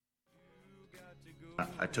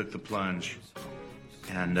I took the plunge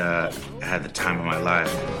and I had the time of my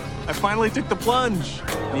life. I finally took the plunge.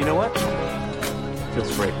 And you know what?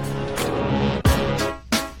 Feels great.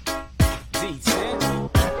 Oh,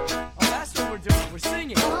 that's what we're doing. We're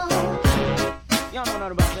singing. Y'all know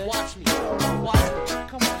nothing about that. Watch me. Watch me.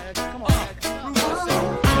 Come on, Ed. Come on, Ed. Prove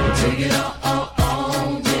yourself. Take it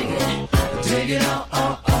on, take it. Take it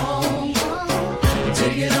on.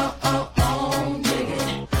 Take it on, take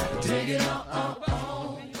it. Take it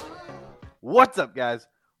on. What's up, guys?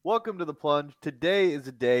 Welcome to The Plunge. Today is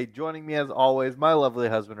a day. Joining me, as always, my lovely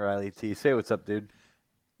husband, Riley T. Say what's up, dude.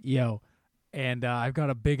 Yo, and I've got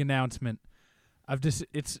a big announcement.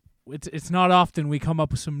 It's not often we come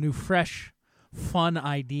up with some new, fresh, fun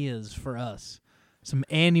ideas for us, some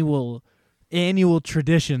annual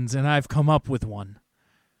traditions, and I've come up with one.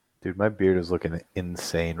 Dude, my beard is looking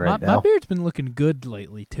insane now. My beard's been looking good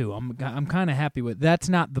lately too. I'm kind of happy with. That's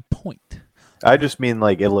not the point. I just mean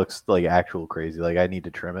like it looks like actual crazy. Like I need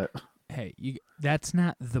to trim it. Hey, that's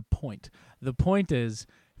not the point. The point is,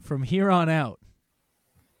 from here on out,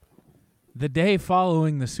 the day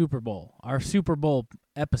following the Super Bowl, our Super Bowl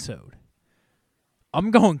episode,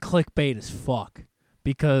 I'm going clickbait as fuck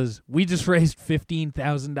because we just raised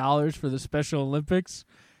 $15,000 for the Special Olympics,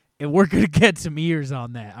 and we're going to get some ears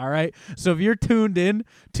on that, all right? So if you're tuned in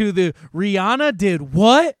to the Rihanna did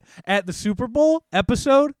what at the Super Bowl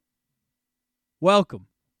episode, welcome.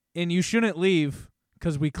 And you shouldn't leave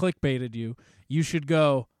because we clickbaited you. You should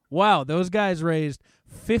go, wow, those guys raised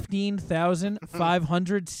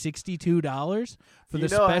 $15,562 for the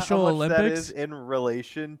Special how much Olympics. That is in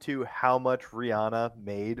relation to how much Rihanna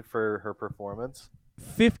made for her performance.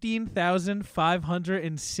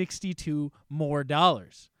 $15,562 more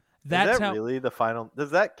dollars. That's is that how really the final?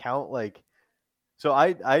 Does that count? Like, so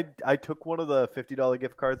I took one of the $50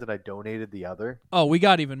 gift cards and I donated the other. Oh, we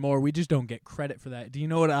got even more. We just don't get credit for that. Do you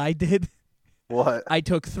know what I did? What? I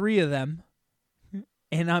took 3 of them,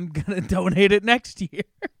 and I'm going to donate it next year.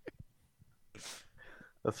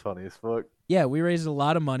 That's funny as fuck. Yeah, we raised a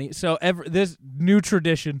lot of money. So this new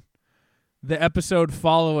tradition, the episode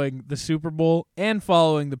following the Super Bowl and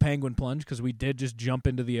following the Penguin Plunge, because we did just jump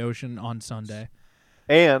into the ocean on Sunday.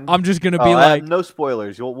 And I'm just going to be like... no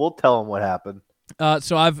spoilers. We'll tell them what happened.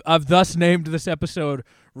 So I've thus named this episode,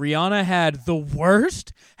 Rihanna had the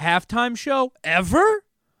worst halftime show ever?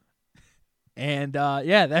 And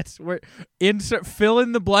yeah, that's where fill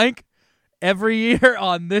in the blank. Every year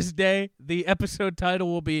on this day, the episode title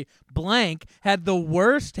will be blank had the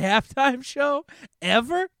worst halftime show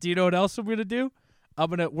ever. Do you know what else I'm gonna do?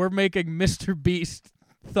 We're making Mr. Beast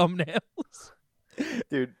thumbnails.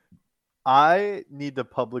 Dude, I need to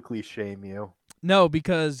publicly shame you. No,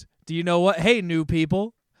 because do you know what? Hey, new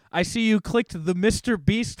people, I see you clicked the Mr.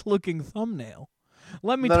 Beast looking thumbnail.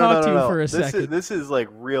 Let me talk to you for a second. This is like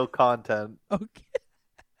real content. Okay.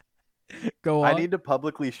 Go on. I need to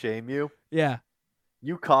publicly shame you. Yeah.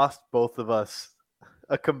 You cost both of us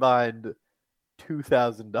a combined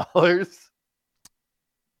 $2,000.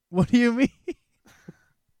 What do you mean?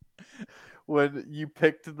 When you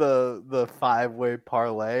picked the 5-way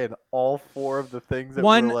parlay and all 4 of the things that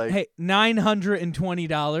were like... Hey,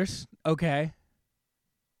 $920. Okay.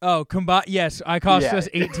 Oh, yes, I cost us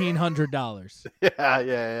 $1,800.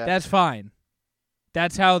 Yeah. That's fine.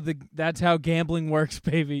 That's how gambling works,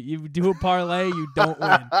 baby. You do a parlay, you don't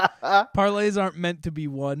win. Parlays aren't meant to be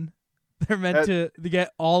won. They're meant to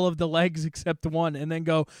get all of the legs except one and then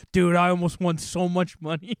go, dude, I almost won so much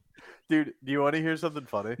money. Dude, do you want to hear something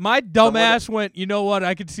funny? My dumbass went, you know what?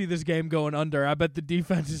 I could see this game going under. I bet the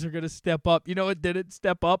defenses are going to step up. You know what didn't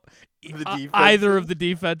step up? Either of the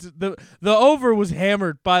defenses. The over was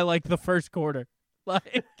hammered by like the first quarter.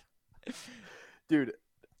 Like, dude,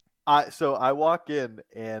 so I walk in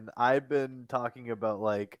and I've been talking about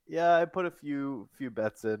like, yeah, I put a few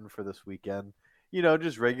bets in for this weekend. You know,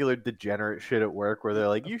 just regular degenerate shit at work where they're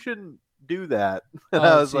like, you shouldn't do that. And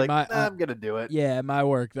I was like, I'm going to do it. Yeah, at my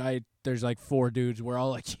work, there's like 4 dudes. We're all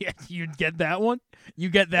like, yeah, you get that one? You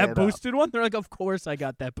get that boosted one? They're like, of course I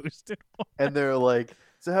got that boosted one. And they're like,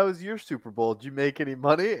 so how was your Super Bowl? Did you make any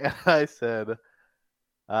money? And I said,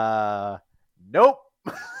 nope.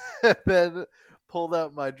 And then pulled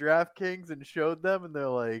out my DraftKings and showed them, and they're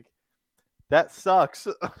like, that sucks.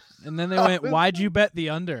 And then they went, why'd you bet the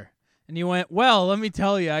under? And you went, well, let me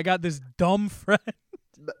tell you, I got this dumb friend.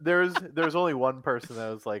 There's only one person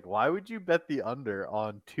that was like, why would you bet the under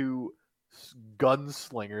on 2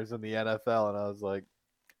 gunslingers in the NFL? And I was like,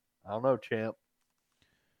 I don't know, champ.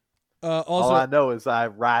 Also, all I know is I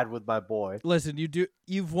ride with my boy. listen,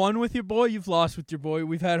 you've won with your boy, you've lost with your boy.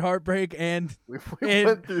 We've had heartbreak and We And,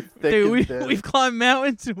 went through thick dude, and thin. we've climbed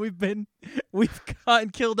mountains and we've gotten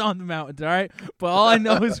killed on the mountains, all right? But all I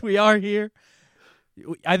know is we are here.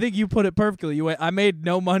 I think you put it perfectly. You went, I made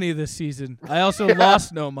no money this season. I also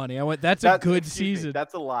lost no money. I went, that's a good Excuse me, season.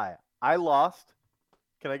 that's a lie. I lost.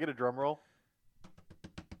 Can I get a drum roll?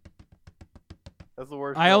 That's the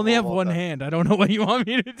worst. I drum only roll have of all one time. hand. I don't know what you want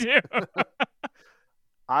me to do.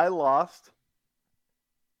 I lost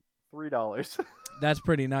 $3 That's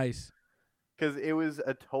pretty nice. because it was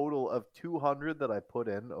a total of 200 that I put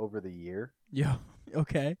in over the year, Yo,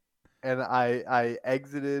 okay. and I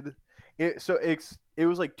exited it. So it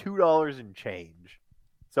was like $2 and change.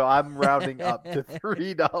 So I'm rounding up to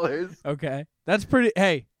 $3. Okay. That's pretty.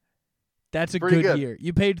 Hey, that's a Pretty good good. year.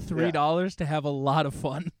 You paid $3 to have a lot of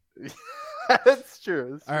fun. That's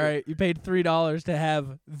true. That's All true. right. You paid $3 to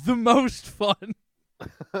have the most fun.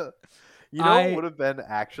 You know what would have been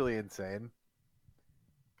actually insane?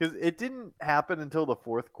 Because it didn't happen until the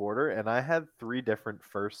fourth quarter, and I had 3 different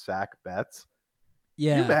first sack bets.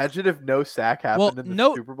 Yeah. Can you imagine if no sack happened Well, in the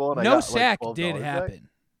no- Super Bowl? And I No got sack like $12 did back? happen.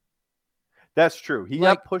 That's true. He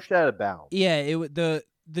Like- got pushed out of bounds. Yeah, the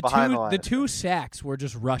Behind the line the of two sacks were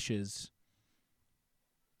just rushes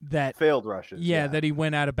that Failed rushes. yeah, that he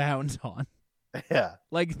went out of bounds on. Yeah.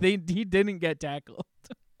 Like he didn't get tackled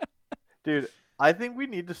Dude, I think we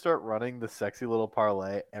need to start running the sexy little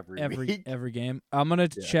parlay every week. every game. I'm gonna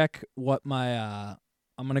check what my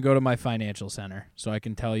I'm gonna go to my financial center so I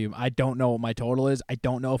can tell you. I don't know what my total is. I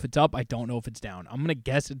don't know if it's up. I don't know if it's down. I'm gonna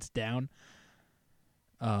guess it's down.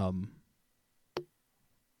 Where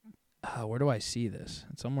do I see this?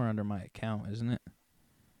 It's somewhere under my account, isn't it?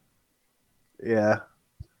 Yeah.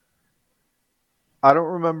 I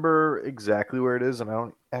don't remember exactly where it is, and I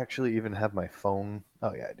don't actually even have my phone.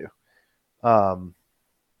 Oh, yeah, I do.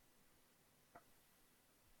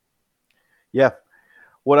 Yeah.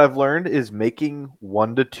 What I've learned is making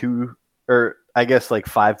 $1 to $2, or I guess like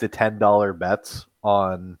 $5 to $10 bets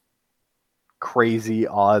on crazy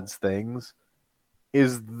odds things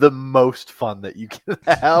is the most fun that you can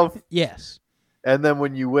have. Yes. And then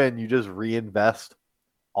when you win, you just reinvest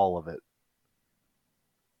all of it.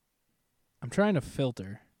 I'm trying to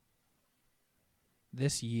filter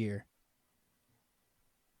this year.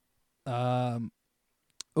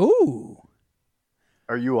 Ooh,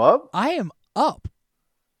 Are you up? I am up.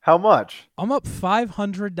 How much? I'm up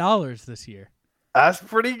 $500 this year, That's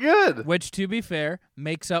pretty good. which, to be fair,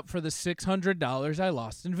 makes up for the $600 I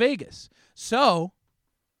lost in Vegas. So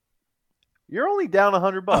You're only down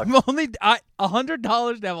 $100. I'm only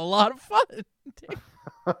 $100 to have a lot of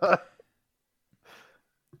fun.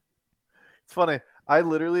 It's funny. I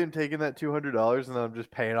literally am taking that $200 and then I'm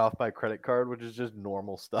just paying off my credit card, which is just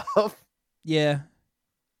normal stuff. Yeah.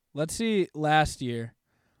 Let's see. Last year,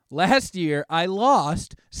 I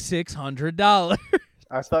lost $600.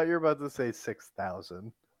 I thought you were about to say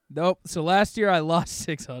 6,000. Nope. So last year I lost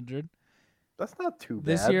 $600. That's not too bad.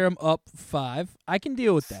 This year I'm up $5. I can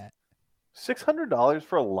deal with that. $600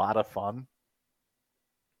 for a lot of fun.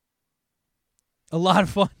 A lot of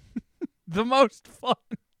fun. The most fun.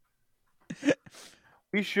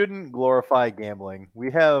 We shouldn't glorify gambling.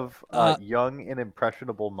 We have Uh, young and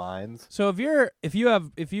impressionable minds. So if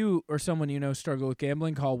you or someone you know struggle with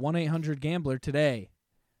gambling, call 1-800-GAMBLER today.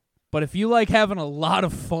 But if you like having a lot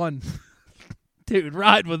of fun, dude,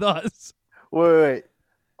 ride with us. Wait.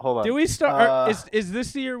 Hold on. Do we start? Is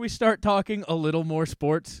this the year we start talking a little more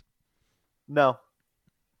sports? No.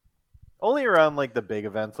 Only around like the big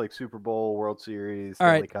events like Super Bowl, World Series, All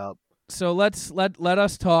Stanley right. Cup. So let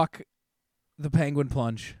us talk the Penguin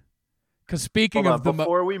Plunge. Because speaking Hold of on,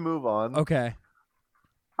 before we move on, okay,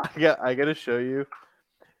 I gotta show you.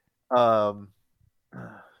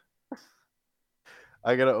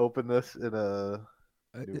 I gotta open this in a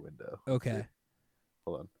new window. okay,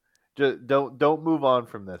 Hold on. Just don't move on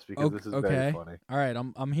from this because this is okay. very funny. All right,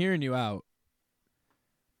 I'm hearing you out.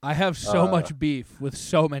 I have so much beef with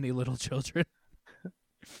so many little children,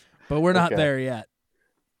 but we're not Okay. there yet.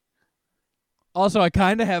 Also, I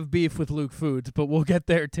kind of have beef with Luke Foods, but we'll get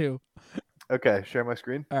there too. Okay, share my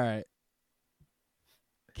screen. All right.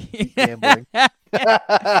 Gambling.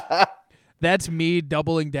 That's me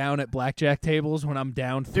doubling down at blackjack tables when I'm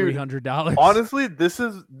down Dude, $300. Honestly, this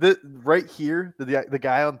is right here. The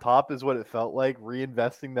guy on top is what it felt like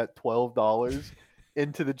reinvesting that $12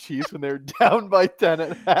 into the Chiefs when they were down by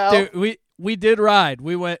 10.5. Dude, we did ride.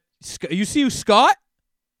 We went. You see Scott?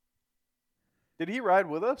 Did he ride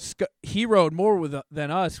with us? He rode more than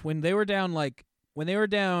us when they were down. When they were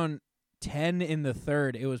down 10 in the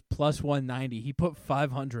third. It was plus 190. He put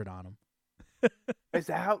 500 on him. Is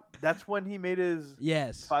that how? That's when he made his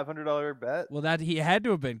Yes. $500 bet. Well, that he had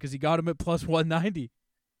to have been because he got him at plus 190.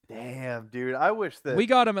 Damn, dude. I wish that We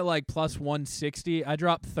got him at like plus 160. I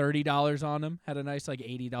dropped $30 on him. Had a nice like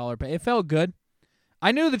 $80 pay. It felt good.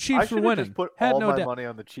 I knew the I Chiefs should were have winning. just put Had all no my doubt. money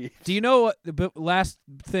on the Chiefs. Do you know what? But last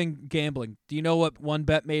thing, gambling. Do you know what one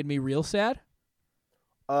bet made me real sad?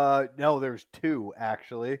 No, there's two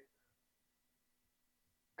actually.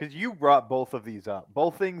 Because you brought both of these up,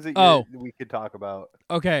 both things that we could talk about.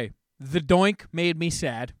 Okay, the doink made me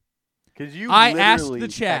sad. Because you, I asked literally the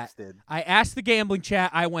chat. texted. I asked the gambling chat.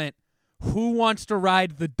 I went, "Who wants to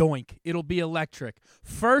ride the doink? It'll be electric."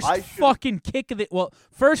 First fucking kick of the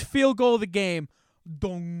first field goal of the game.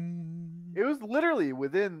 Dong. It was literally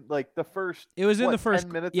within like the first. It was in what, the first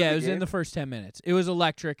 10 minutes. Yeah, of the it was game? in the first 10 minutes. It was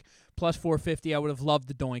electric. Plus 450. I would have loved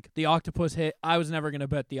the doink. The octopus hit. I was never gonna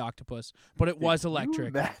bet the octopus, but it was electric.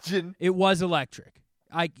 Imagine It was electric.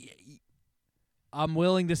 I'm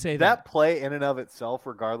willing to say that play in and of itself,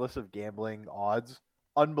 regardless of gambling odds,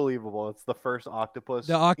 unbelievable. It's the first octopus.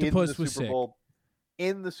 The octopus in the was Super sick. Bowl,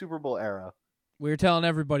 in the Super Bowl era. We were telling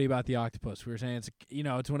everybody about the octopus. We were saying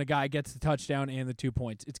it's when a guy gets the touchdown and the 2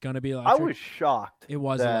 points. It's gonna be electric. I was shocked. It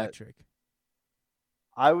was that electric.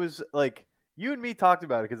 I was like, you and me talked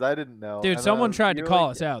about it because I didn't know. Dude, And someone tried to you were call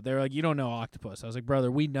like, us out. They were like, "You don't know octopus." I was like,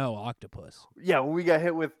 "Brother, we know octopus." Yeah, when we got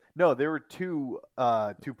hit with there were two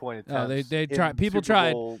 2-point attempts. Oh, they in tried. People Super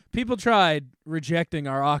tried. Bowl. People tried rejecting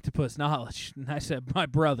our octopus knowledge, and I said, "My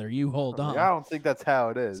brother, you hold on." I don't think that's how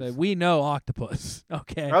it is. So we know octopus.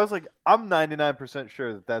 Okay. I was like, I'm 99%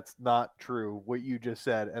 sure that that's not true, what you just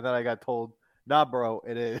said. And then I got told, nah, bro,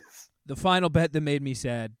 it is. The final bet that made me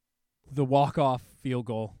sad, the walk-off field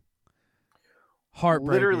goal.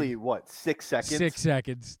 Heartbreaking. Literally, what, 6 seconds? 6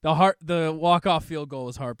 seconds. The walk-off field goal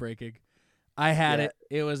was heartbreaking. I had Yeah. it.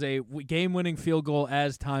 It was a game-winning field goal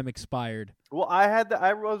as time expired. Well,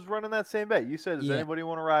 I was running that same bet. You said, does Yeah. anybody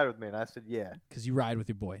want to ride with me? And I said, yeah. Because you ride with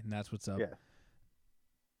your boy, and that's what's up. Yeah.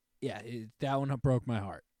 Yeah, that one broke my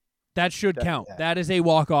heart. That should count. Yeah. That is a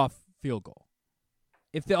walk-off field goal.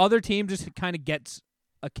 If the other team just kind of gets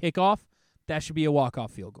a kickoff, that should be a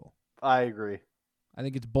walk-off field goal. I agree. I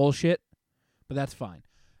think it's bullshit, but that's fine.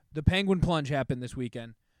 The Penguin Plunge happened this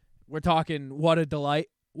weekend. We're talking what a delight,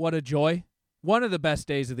 what a joy. One of the best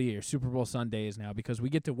days of the year, Super Bowl Sunday is now, because we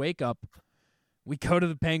get to wake up, we go to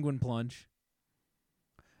the Penguin Plunge.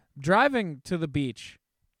 Driving to the beach,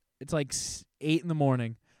 it's like 8 in the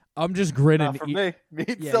morning. I'm just grinning. Not for me. Me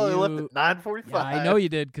and Yeah, Sully left you- at 9:45. Yeah, I know you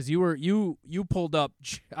did, because you pulled up.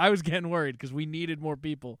 I was getting worried because we needed more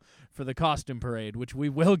people for the costume parade, which we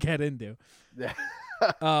will get into. Yeah.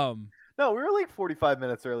 No, we were like 45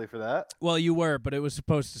 minutes early for that. Well, you were, but it was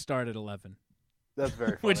supposed to start at 11, That's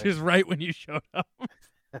very funny. which is right when you showed up.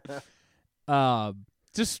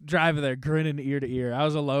 Just driving there, grinning ear to ear. I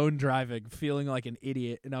was alone driving, feeling like an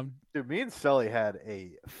idiot, and Dude, me and Sully had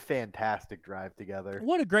a fantastic drive together.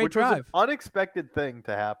 what a great which was an drive. unexpected thing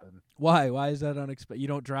to happen. Why? Why is that unexpected? You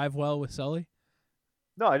don't drive well with Sully?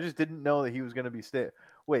 No, I just didn't know that he was going to be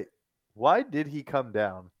Wait, why did he come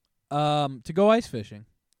down? To go ice fishing.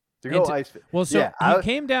 To go And ice fishing. Well, so yeah, he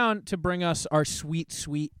came down to bring us our sweet,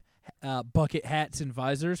 sweet bucket hats and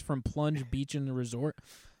visors from Plunge Beach and Resort,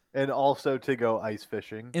 and also to go ice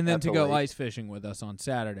fishing. and then at to the go lake. ice fishing with us on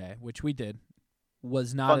Saturday, which we did.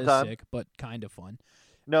 Was not Fun as time. sick, but kind of fun.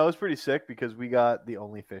 No, it was pretty sick because we got the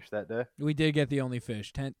only fish that day. We did get the only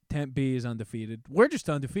fish. Tent B is undefeated. We're just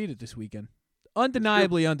undefeated this weekend.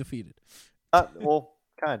 Undeniably undefeated. Well,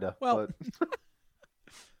 kind of. Well-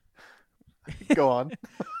 Go on.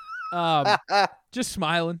 Just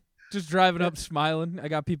smiling. Just driving up smiling. I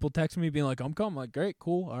got people texting me being like, I'm coming. I'm like, great,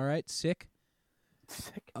 cool, all right, sick.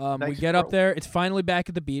 Sick. We Nice get up bro. there. It's finally back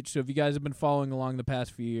at the beach. So if you guys have been following along the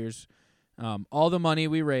past few years, all the money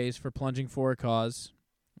we raise for Plunging for a Cause,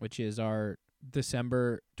 which is our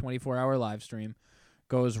December 24-hour live stream,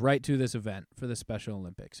 goes right to this event for the Special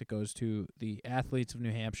Olympics. It goes to the athletes of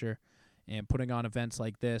New Hampshire and putting on events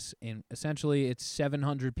like this. And essentially, it's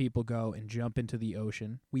 700 people go and jump into the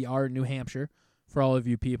ocean. We are in New Hampshire. For all of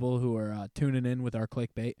you people who are tuning in with our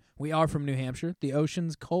clickbait, we are from New Hampshire. The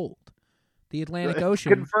ocean's cold. The Atlantic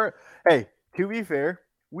Ocean. Hey, to be fair,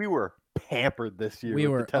 we were pampered this year We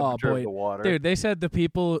with were, the temperature oh boy, of the water. Dude, they said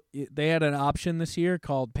they had an option this year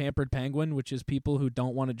called Pampered Penguin, which is people who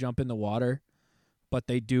don't want to jump in the water, but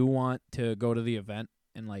they do want to go to the event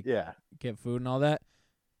and Yeah. get food and all that.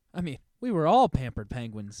 I mean, we were all Pampered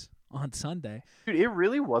Penguins on Sunday. Dude, it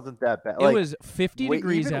really wasn't that bad. It was 50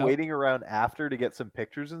 degrees even out. waiting around after to get some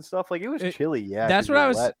pictures and stuff, like it was chilly. Yeah, that's 'cause what I you're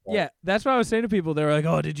was. wet, but- Yeah, that's what I was saying to people. They were like,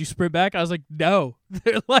 "Oh, did you sprint back?" I was like, "No."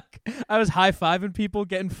 They're like, I was high fiving people,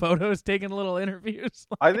 getting photos, taking little interviews.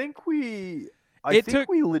 I think we.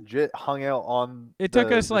 We legit hung out on. It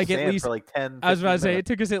took us the like at sand least for like 10. I was about to 15 say it minutes.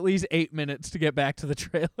 took us at least 8 minutes to get back to the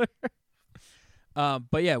trailer.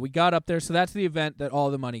 But yeah, we got up there. So that's the event that all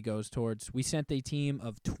the money goes towards. We sent a team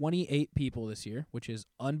of 28 people this year, which is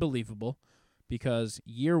unbelievable because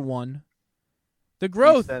year one, the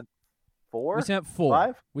growth. We sent 4. We sent 4.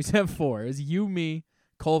 5. We sent 4. It's you, me,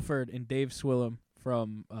 Colford, and Dave Swillam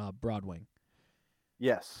from Broadwing.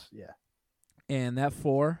 Yes. Yeah. And that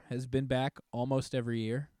 4 has been back almost every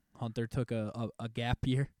year. Hunter took a gap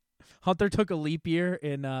year. Hunter took a leap year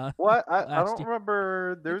in What? I last don't year.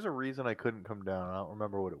 remember. There's a reason I couldn't come down. I don't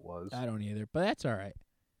remember what it was. I don't either, but that's all right.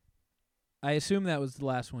 I assume that was the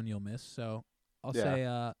last one you'll miss, so I'll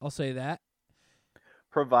say that.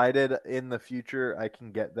 Provided in the future I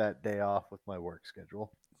can get that day off with my work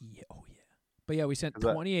schedule. Yeah, oh yeah. But yeah, we sent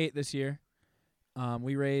 28 this year.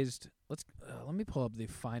 We raised. Let me pull up the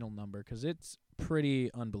final number because it's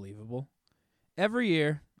pretty unbelievable. Every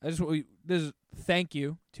year, thank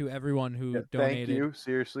you to everyone who donated. Thank you,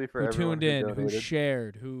 seriously, for who everyone tuned in, who donated.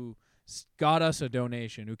 shared, who got us a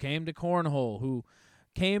donation, who came to Cornhole, who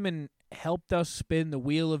came and helped us spin the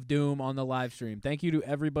Wheel of Doom on the live stream. Thank you to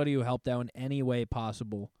everybody who helped out in any way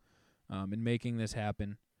possible in making this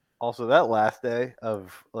happen. Also, that last day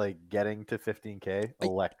of like getting to 15K,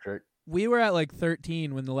 electric. We were at like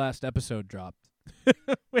 13 when the last episode dropped.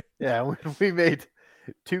 Yeah, we made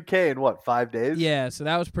 2K in what, 5 days? Yeah, so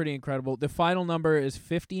that was pretty incredible. The final number is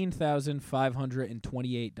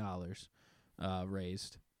 $15,528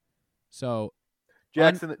 raised. So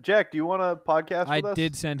Jack, do you want to podcast with us? I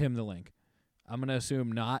did send him the link. I'm gonna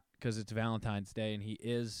assume not because it's Valentine's Day and he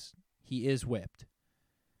is whipped.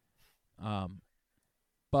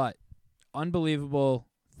 But unbelievable.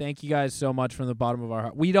 Thank you guys so much from the bottom of our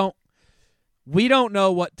heart. We don't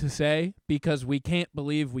know what to say because we can't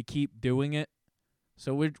believe we keep doing it.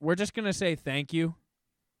 So we're just gonna say thank you.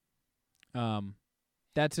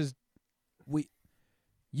 That's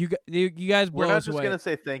you guys blow We're not us just away. gonna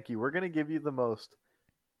say thank you. We're gonna give you the most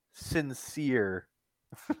sincere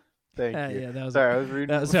thank you. Yeah, that was Sorry, I was reading.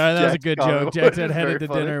 that was a good joke. Jack said It's headed very to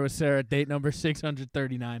dinner with Sarah, date number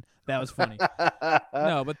 639. That was funny.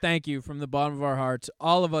 No, but thank you from the bottom of our hearts.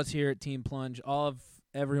 All of us here at Team Plunge, all of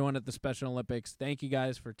everyone at the Special Olympics, thank you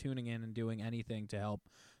guys for tuning in and doing anything to help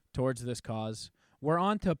towards this cause. We're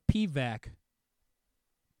on to PVAC.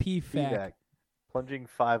 PFAC. Plunging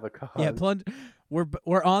 5 a cause. Yeah,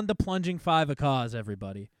 we're on the plunging 5 a cause,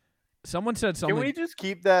 everybody. Someone said something. Can we just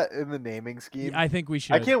keep that in the naming scheme? I think we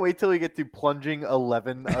should. I can't wait till we get to plunging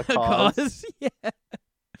 11 a A cause. cause, yeah.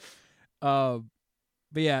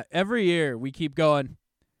 But yeah, every year we keep going.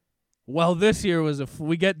 Well, this year was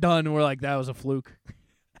we get done and we're like, that was a fluke.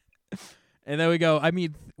 And then we go, I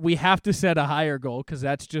mean, we have to set a higher goal because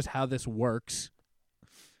that's just how this works.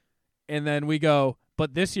 And then we go,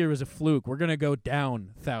 but this year was a fluke. We're going to go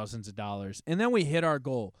down thousands of dollars. And then we hit our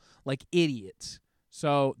goal like idiots.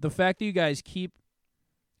 So the fact that you guys keep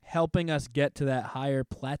helping us get to that higher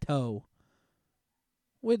plateau.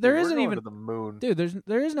 There isn't going even to the moon. Dude,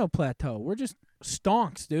 there is no plateau. We're just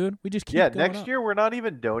stonks, dude. We just keep going next up. year we're not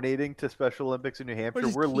even donating to Special Olympics in New Hampshire.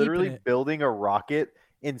 just We're literally keeping it. building a rocket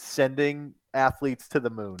and sending athletes to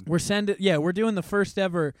the moon. We're doing the first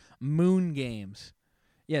ever moon games.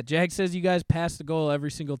 Yeah, Jag says you guys pass the goal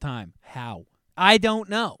every single time. How? I don't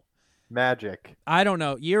know. Magic. I don't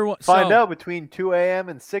know. Year one. Find out between 2 a.m.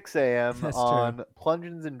 and 6 a.m. That's on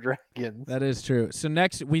Plungeons and Dragons. That is true. So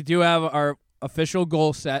next, we do have our official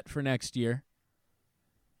goal set for next year.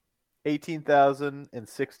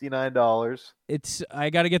 $18,069. I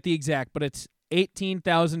got to get the exact, but it's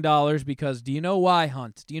 $18,000 because do you know why,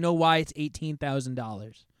 Hunt? Do you know why it's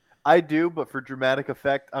 $18,000? I do, but for dramatic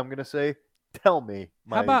effect, I'm going to say, tell me.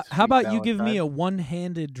 How about you give me a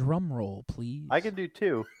one-handed drum roll, please? I can do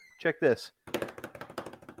 2. Check this.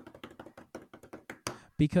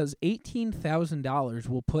 Because $18,000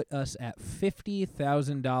 will put us at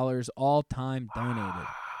 $50,000 all-time donated.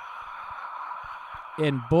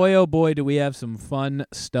 And boy, oh boy, do we have some fun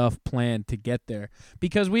stuff planned to get there.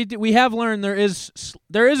 Because we have learned there is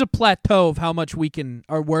a plateau of how much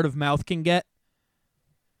our word of mouth can get.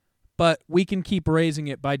 But we can keep raising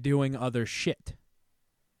it by doing other shit.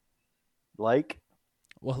 Like?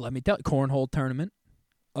 Well, let me tell you, cornhole tournament,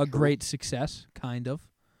 a great success, kind of.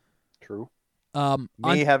 True.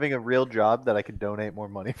 Me having a real job that I can donate more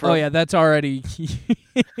money from. Oh yeah, that's already.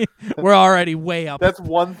 We're already way up. That's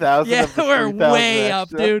 1,000. Yeah, of the we're 3,000 way up,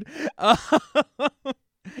 extra. dude.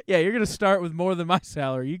 Yeah, you're gonna start with more than my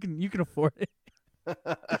salary. You can afford it.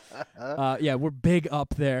 Yeah, we're big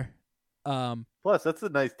up there. Plus, that's a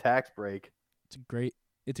nice tax break. It's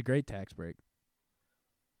a great tax break.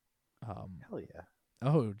 Hell yeah.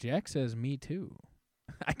 Oh, Jack says me too.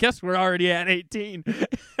 I guess we're already at 18.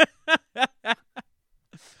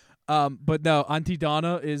 But no, Auntie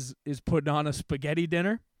Donna is putting on a spaghetti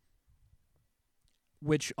dinner,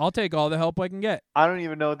 which I'll take all the help I can get. I don't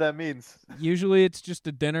even know what that means. Usually it's just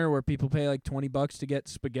a dinner where people pay like $20 to get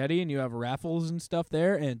spaghetti, and you have raffles and stuff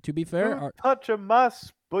there. And to be fair, Don't touch my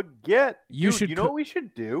spaghetti. You Dude, should You know what we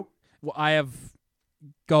should do? well, I have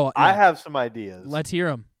go. I yeah, have some ideas. Let's hear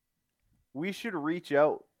them. We should reach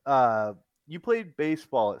out. You played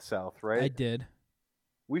baseball at South, right? I did.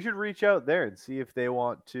 We should reach out there and see if they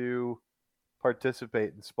want to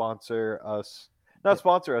participate and sponsor us. Not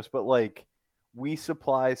sponsor us, but like we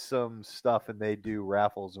supply some stuff and they do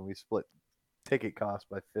raffles and we split ticket cost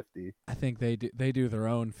by 50. I think they do their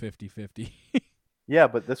own 50-50. Yeah,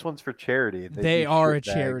 but this one's for charity. And They do are a shit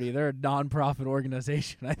bags. charity. They're a non-profit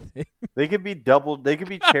organization, I think. They could be doubled. They could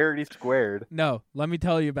be charity squared. No, let me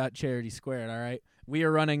tell you about Charity Squared, all right? We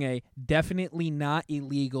are running a definitely not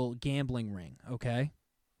illegal gambling ring, okay?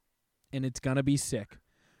 And it's going to be sick.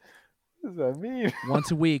 What does that mean?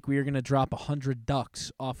 Once a week, we are going to drop 100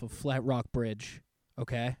 ducks off of Flat Rock Bridge,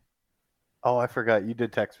 okay? Oh, I forgot. You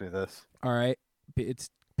did text me this. All right? It's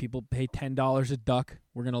people pay $10 a duck.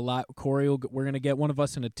 We're going to we're going to get one of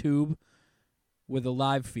us in a tube with a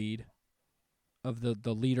live feed of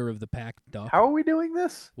the leader of the pack duck. How are we doing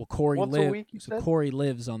this? Well, Corey Once a week, you said? Corey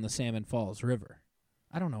lives on the Salmon Falls River.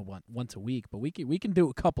 I don't know once a week, but we can do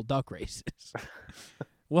a couple duck races.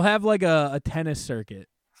 We'll have like a tennis circuit.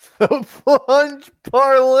 The plunge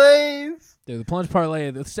parlays. Dude, the plunge parlay,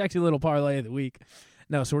 the sexy little parlay of the week.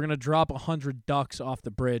 No, so we're gonna drop 100 ducks off the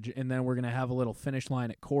bridge, and then we're gonna have a little finish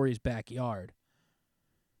line at Corey's backyard.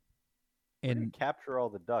 And And capture all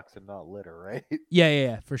the ducks and not litter, right?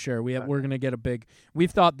 yeah, for sure. We're gonna get a big.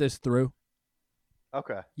 We've thought this through.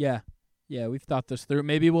 Okay. Yeah, we've thought this through.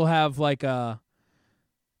 Maybe we'll have like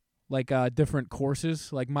different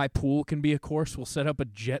courses. Like my pool can be a course. We'll set up a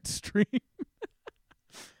jet stream.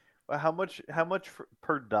 Well, how much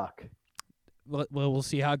per duck? Well, we'll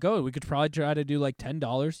see how it goes. We could probably try to do like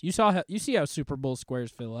 $10. You see how Super Bowl squares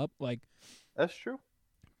fill up, like That's true.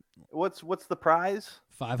 What's the prize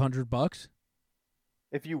 $500.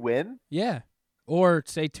 if you win? Yeah, or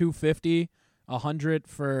say $250, $100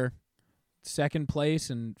 for second place,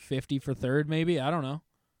 and $50 for third. Maybe I don't know.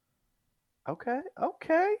 Okay.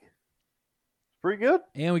 Pretty good.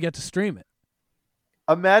 And we get to stream it.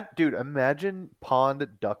 Imagine pond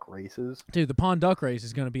duck races. Dude, the pond duck race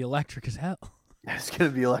is going to be electric as hell. It's gonna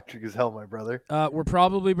be electric as hell, my brother. We're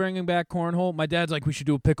probably bringing back cornhole. My dad's like, we should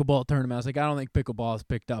do a pickleball tournament. I was like, I don't think pickleball is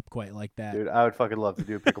picked up quite like that. Dude, I would fucking love to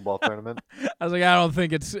do a pickleball tournament. I was like, I don't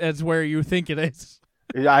think it's where you think it is.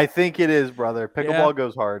 Yeah, I think it is, brother. Pickleball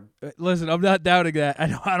goes hard. Listen, I'm not doubting that.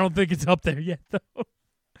 I don't think it's up there yet, though.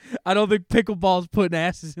 I don't think pickleball's putting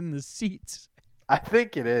asses in the seats. I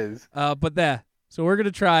think it is. But that. So we're gonna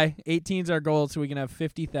try. 18's our goal, so we can have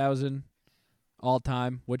 50,000 all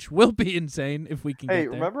time, which will be insane if we can Hey,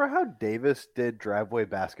 get there. remember how Davis did driveway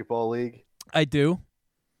basketball league? I do.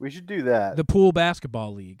 We should do that. The pool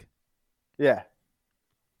basketball league. Yeah.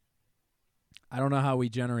 I don't know how we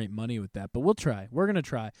generate money with that, but we'll try. We're gonna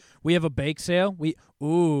try. We have a bake sale. We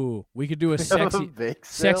could do a sexy Bake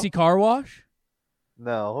sale? sexy car wash.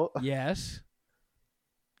 No. Yes.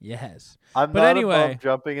 I'm But not anyway- above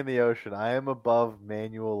jumping in the ocean. I am above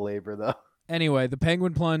manual labor, though. Anyway, the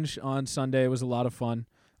Penguin Plunge on Sunday was a lot of fun.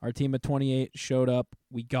 Our team of 28 showed up.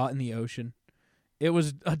 We got in the ocean. It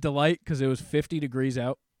was a delight because it was 50 degrees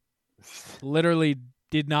out. Literally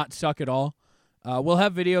did not suck at all. We'll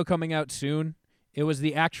have video coming out soon. It was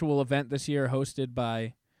the actual event this year hosted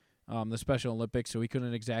by the Special Olympics, so we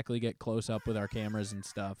couldn't exactly get close up with our cameras and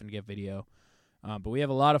stuff and get video. But we have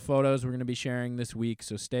a lot of photos we're going to be sharing this week,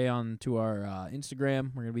 so stay on to our Instagram.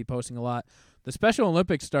 We're going to be posting a lot. The Special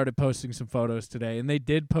Olympics started posting some photos today, and they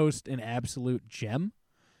did post an absolute gem.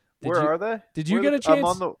 Where are they? Did you get a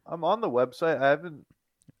chance? I'm on the website. I haven't.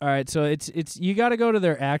 All right, so it's you got to go to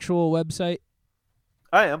their actual website.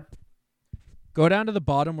 I am. Go down to the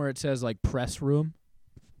bottom where it says like press room.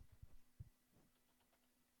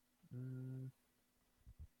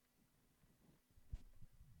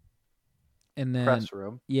 And then Press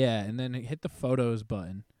room. yeah, and then hit the photos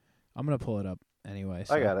button. I'm gonna pull it up anyway.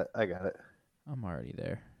 So I got it. I'm already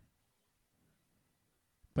there.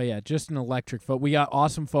 But yeah, just an electric photo. We got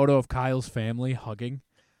awesome photo of Kyle's family hugging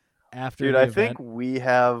after Dude, the I event. think we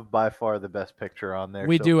have by far the best picture on there.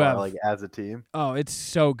 We so do far, have. like as a team. Oh, it's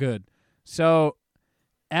so good. So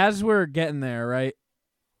as we're getting there, right,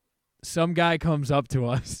 some guy comes up to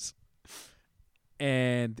us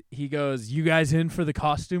and he goes, "You guys in for the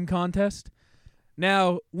costume contest?"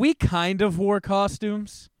 Now, we kind of wore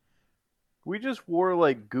costumes. We just wore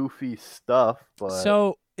like goofy stuff, but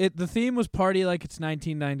So the theme was Party Like It's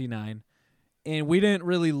 1999, and we didn't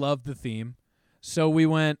really love the theme. So we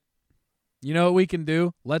went, you know what we can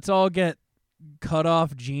do? Let's all get cut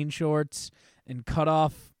off jean shorts and cut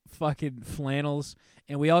off fucking flannels,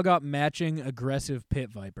 and we all got matching aggressive pit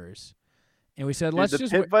vipers. And we said, dude, let's the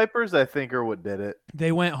just pit vipers, I think, are what did it.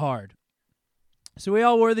 they went hard. So we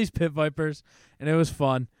all wore these pit vipers, and it was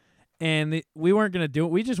fun. And we weren't going to do it.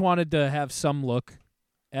 We just wanted to have some look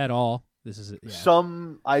at all. This is it. Yeah.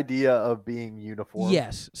 Some idea of being uniform.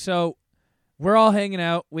 Yes. So we're all hanging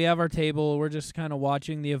out. We have our table. We're just kind of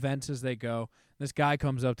watching the events as they go. This guy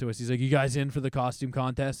comes up to us. He's like, "You guys in for the costume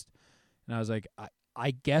contest?" And I was like,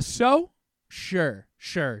 I guess so. Sure.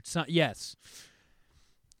 It's not. Yes.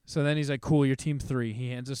 So then he's like, "Cool, you're team 3."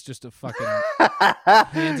 He hands us just a fucking.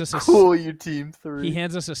 hands us a cool, you team 3. He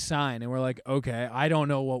hands us a sign, and we're like, "Okay, I don't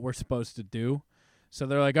know what we're supposed to do." So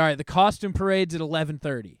they're like, "All right, the costume parade's at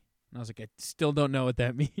 11:30." And I was like, "I still don't know what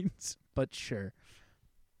that means, but sure."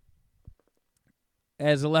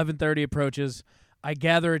 As 11:30 approaches, I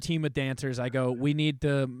gather a team of dancers. I go, "We need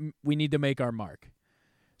to make our mark."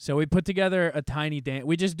 So we put together a tiny dance.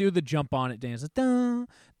 We just do the jump on it dance. Dun,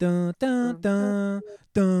 dun, dun, dun,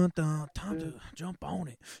 dun, dun, time to jump on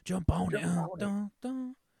it. Dun,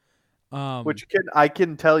 dun. Which I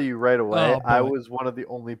can tell you right away, Oh, I boy. was one of the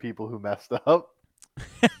only people who messed up.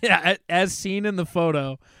 Yeah, as seen in the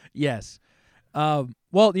photo, yes.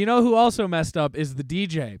 Well, you know who also messed up is the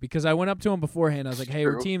DJ, because I went up to him beforehand. I was like, "Hey,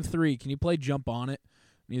 we're True. team 3. Can you play Jump On It?"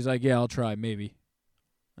 And he's like, "Yeah, I'll try, maybe."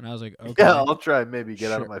 And I was like, "Okay." Yeah, I'll try and maybe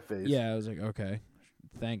get out of Sure. my face. Yeah, I was like, "Okay,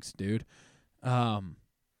 thanks, dude."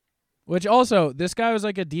 Which also, this guy was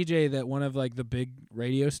like a DJ that one of like the big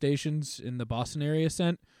radio stations in the Boston area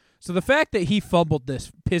sent. So the fact that he fumbled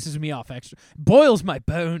this pisses me off extra. Boils my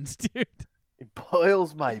bones, dude. It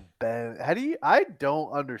boils my bone. I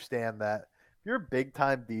don't understand that. If you're a big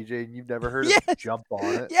time DJ and you've never heard Yes. of Jump On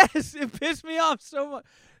It, Yes, it pissed me off so much.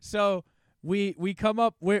 So we come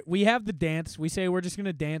up, we have the dance. We say we're just going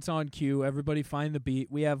to dance on cue. Everybody find the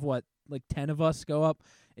beat. We have, what, like 10 of us go up.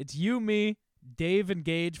 It's you, me, Dave and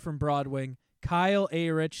Gage from Broadwing, Kyle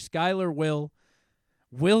A. Rich, Skylar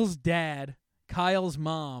Will's dad, Kyle's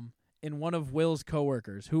mom, and one of Will's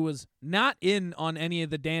coworkers who was not in on any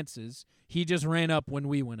of the dances. He just ran up when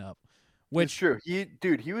we went up. it's Which true.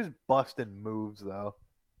 He was busting moves though.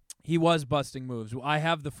 he was busting moves. I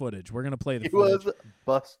have the footage. We're going to play the He footage. was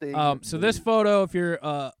busting. So this moves. photo, if you're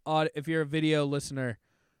a video listener,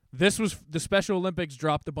 this was the Special Olympics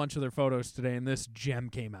dropped a bunch of their photos today, and this gem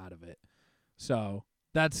came out of it. So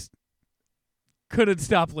couldn't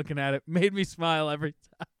stop looking at it. Made me smile every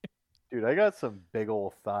time. Dude, I got some big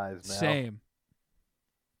old thighs now. Same.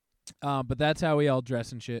 But that's how we all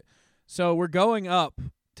dress and shit. So we're going up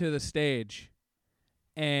to the stage,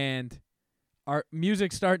 and our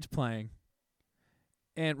music starts playing.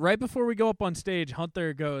 And right before we go up on stage,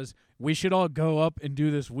 Hunter goes, "We should all go up and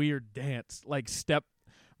do this weird dance, like step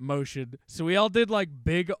motion." So we all did like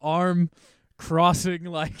big arm crossing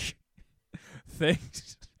like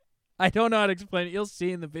things. I don't know how to explain it. You'll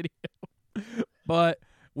see in the video. But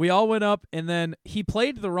we all went up, and then he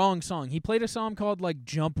played the wrong song. He played a song called like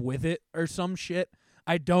Jump With It or some shit.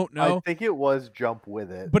 I don't know. I think it was Jump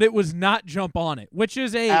With It. But it was not Jump On It, which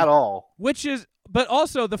is at all. but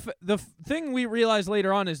also the thing we realized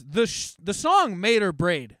later on is the song made or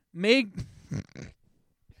braid. Have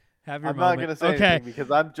your I'm moment. not gonna say okay. anything because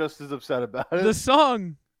I'm just as upset about it. The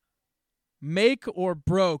song make or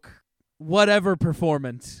broke whatever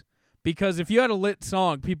performance, because if you had a lit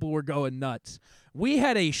song, people were going nuts. We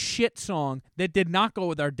had a shit song that did not go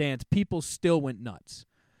with our dance. People still went nuts.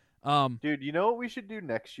 Dude, you know what we should do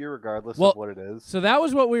next year, regardless Well, of what it is? So that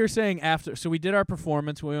was what we were saying after. So we did our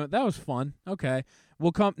performance. We went, that was fun. Okay.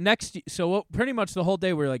 We'll come next. So pretty much the whole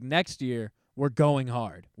day we were like, next year we're going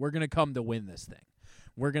hard. We're going to come to win this thing.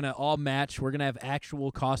 We're going to all match. We're going to have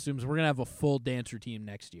actual costumes. We're going to have a full dance routine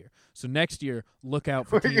next year. So next year, look out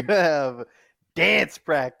for We're team. gonna have dance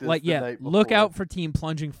practice. Like, the yeah, night look before. out for Team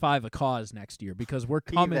Plunging 5 a cause next year, because we're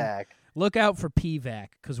coming. PVAC. Look out for PVAC,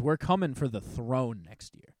 because we're coming for the throne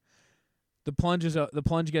next year. The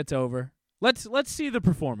plunge gets over. Let's see the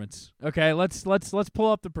performance. Okay, let's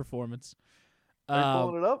pull up the performance. Are you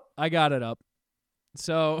pulling it up? I got it up.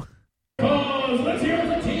 So, Share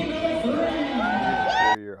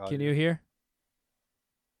your audio. can you hear?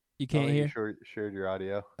 You I don't can't think hear? you shared your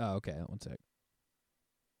audio. Oh, okay. One sec.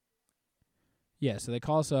 Yeah, so they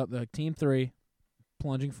call us up. They're like, Team 3,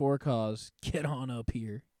 plunging for a cause. Get on up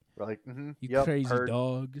here. We're like, You yep, crazy heard.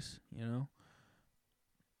 dogs, you know?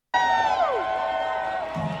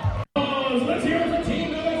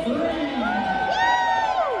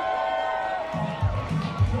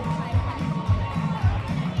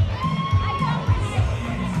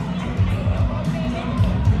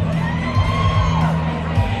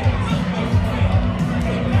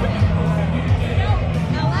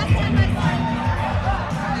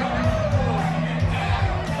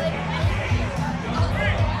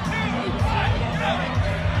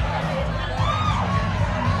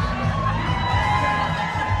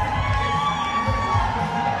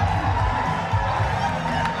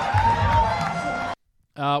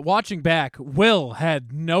 Watching back, Will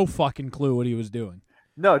had no fucking clue what he was doing.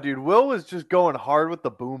 No, dude, Will was just going hard with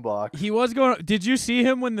the boombox. He was going. Did you see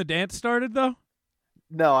him when the dance started, though?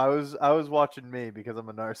 No, I was watching me because I'm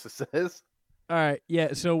a narcissist. All right,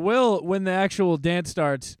 yeah. So Will, when the actual dance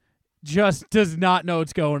starts, just does not know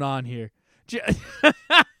what's going on here.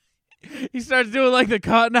 He starts doing like the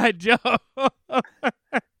Cotton Eye Joe.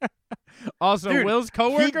 Also, Dude, Will's he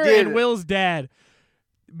coworker did and it. Will's dad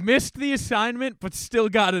missed the assignment, but still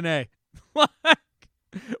got an A. Like,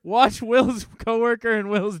 watch Will's coworker and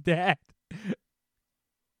Will's dad.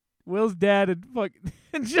 Will's dad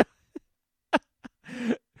and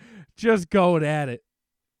just going at it.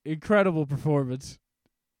 Incredible performance.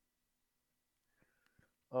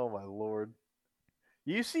 Oh my lord!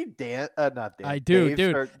 You see Dan? Not Dan. I do, Dave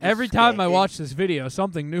dude. start just Every time I skanking. watch this video,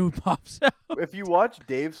 something new pops out. If you watch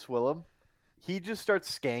Dave Swillem, he just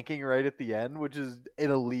starts skanking right at the end, which is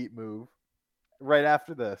an elite move. Right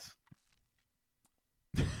after this.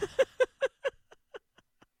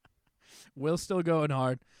 Will's still going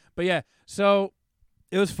hard. But yeah, so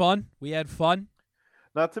it was fun. We had fun.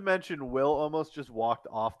 Not to mention, Will almost just walked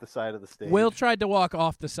off the side of the stage. Will tried to walk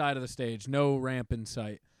off the side of the stage. No ramp in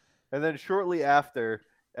sight. And then shortly after,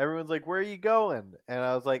 everyone's like, "Where are you going?" And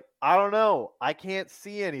I was like, "I don't know. I can't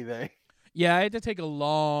see anything." Yeah, I had to take a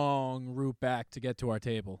long route back to get to our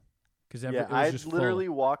table. Because Yeah, it was I just literally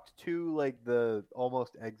full. walked to like the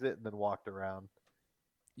almost exit and then walked around.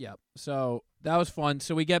 Yep. So that was fun.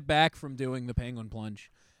 So we get back from doing the Penguin Plunge,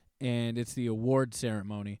 and it's the award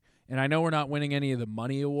ceremony. And I know we're not winning any of the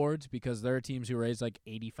money awards because there are teams who raise like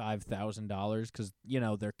 $85,000 because, you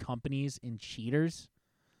know, they're companies and cheaters.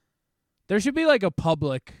 There should be like a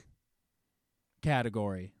public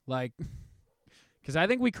category. Like, because I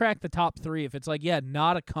think we cracked the top 3 if it's like, yeah,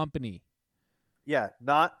 not a company. Yeah,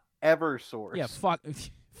 not Eversource. Yeah, fuck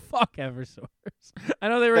Eversource. I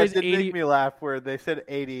know they That raised did 80. make me laugh where they said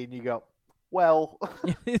 80 and you go, well.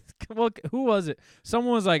 Well, who was it?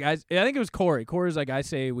 Someone was like, I think it was Corey. Corey's like, I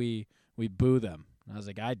say we boo them. And I was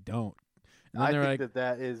like, I don't. And then I they're think like,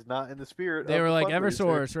 that is not in the spirit they of were the like, fundraiser.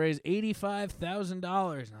 Eversource raised $85,000, and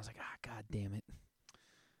I was like, god damn it,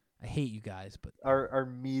 I hate you guys, but Our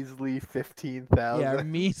measly 15,000. yeah, our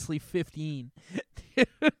measly 15. Dude,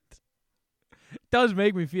 it does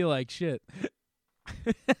make me feel like shit.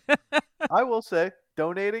 I will say,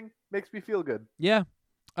 donating makes me feel good. Yeah,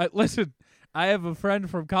 listen, I have a friend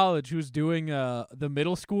from college who's doing the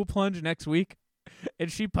middle school plunge next week,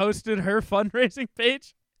 and she posted her fundraising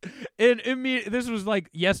page. And this was like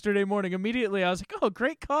yesterday morning. Immediately, I was like, "Oh,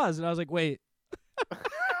 great cause!" And I was like, "Wait,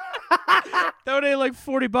 donate like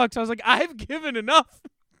 $40." I was like, "I've given enough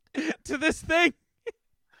to this thing."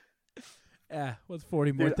 Yeah, what's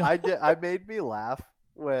 40 more? Dude, I made me laugh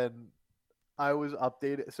when I was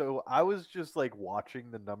updated. So I was just like watching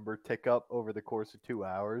the number tick up over the course of 2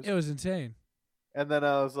 hours. It was insane. And then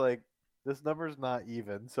I was like, this number's not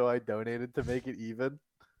even. So I donated to make it even.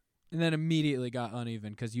 And then immediately got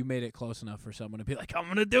uneven because you made it close enough for someone to be like, "I'm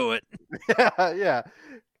gonna do it." Yeah.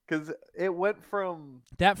 Because it went from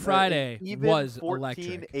That Friday even was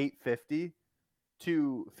electric. 14,850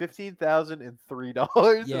 to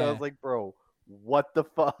 $15,003. Yeah. And I was like, bro, what the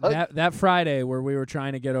fuck? That Friday where we were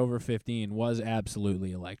trying to get over 15 was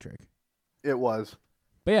absolutely electric. It was.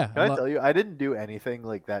 But yeah, Can I tell you, I didn't do anything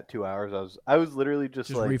like that 2 hours. I was literally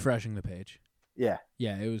just like, refreshing the page. yeah.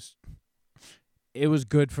 Yeah, it was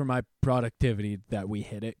good for my productivity that we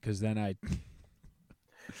hit it because then I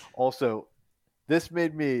Also, this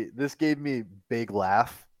gave me big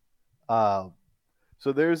laugh.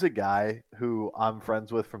 So there's a guy who I'm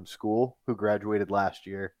friends with from school who graduated last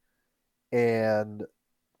year, and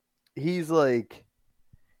he's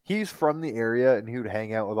from the area, and he would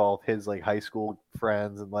hang out with all of his like high school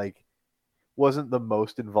friends, and like wasn't the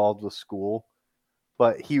most involved with school,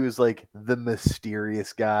 but he was like the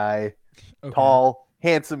mysterious guy, Okay. tall,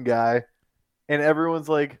 handsome guy, and everyone's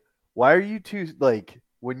like, "Why are you two like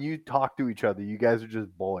when you talk to each other, you guys are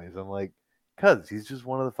just boys?" I'm like, "Cuz he's just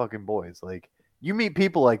one of the fucking boys." Like you meet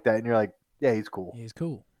people like that and you're like, "Yeah, he's cool." He's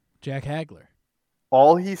cool. Jack Hagler.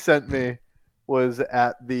 All he sent me was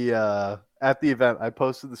at the event. I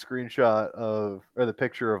posted the screenshot of or the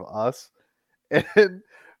picture of us, and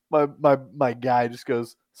my guy just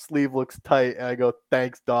goes, "Sleeve looks tight," and I go,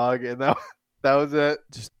 "Thanks, dog," and that was it.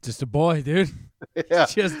 Just a boy, dude. Yeah,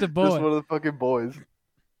 Just a boy. just one of the fucking boys.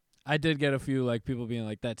 I did get a few like people being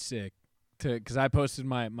like, "That's sick," because I posted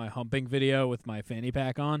my humping video with my fanny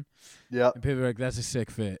pack on, Yeah, and people were like, "That's a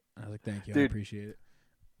sick fit." I was like, "Thank you, I Dude. appreciate it."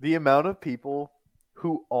 the amount of people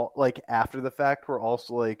who all like after the fact were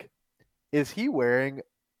also like, "Is he wearing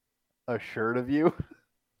a shirt of you?"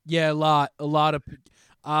 Yeah, a lot of.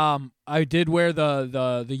 I did wear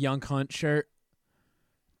the Young Hunt shirt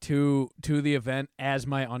to the event as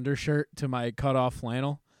my undershirt to my cutoff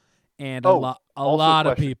flannel, and a Oh, lot also of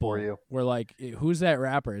question people for you. were like, "Who's that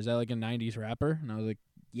rapper? Is that like a '90s rapper?" And I was like,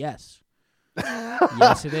 "Yes,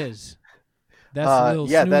 yes, it is." That's Lil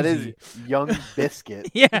yeah, Snoozy. that is Young Biscuit.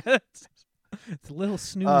 Yeah, it's a little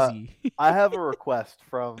snoozy. I have a request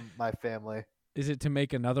from my family. Is it to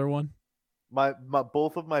make another one? My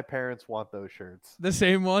both of my parents want those shirts. The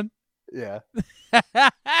same one? Yeah.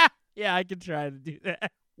 Yeah, I could try to do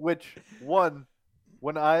that. Which one?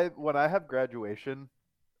 When I have graduation,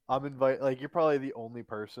 I'm like you're probably the only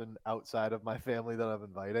person outside of my family that I'm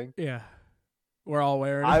inviting. Yeah. We're all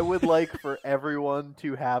wearing it. I would like for everyone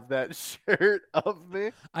to have that shirt of me.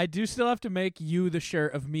 I do still have to make you the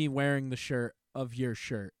shirt of me wearing the shirt of your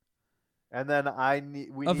shirt. And then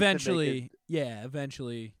we Eventually, need to make yeah,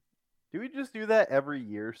 eventually. do we just do that every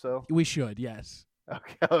year or so? We should, yes.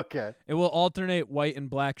 Okay. It will alternate white and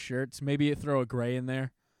black shirts. Maybe throw a gray in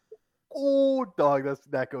there. Oh, dog,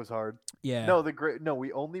 that goes hard. Yeah. No, the gray. No,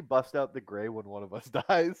 we only bust out the gray when one of us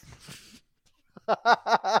dies.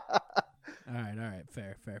 All right.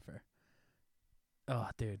 Fair. Oh,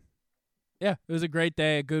 dude. Yeah, it was a great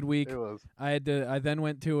day, a good week. It was. I then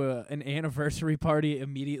went to an anniversary party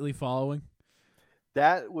immediately following.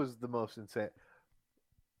 That was the most insane.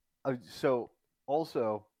 So,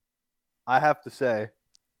 also, I have to say,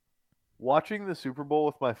 watching the Super Bowl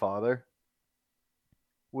with my father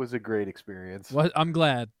was a great experience. What? I'm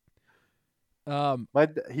glad.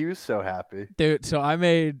 He was so happy. Dude, so I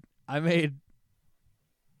made I made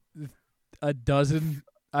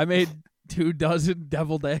 2 dozen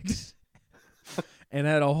deviled eggs and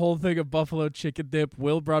had a whole thing of buffalo chicken dip.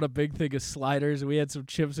 Will brought a big thing of sliders. We had some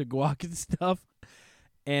chips and guac and stuff.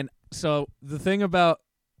 And so the thing about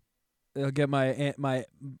I'll get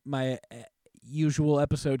my usual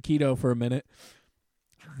episode keto for a minute.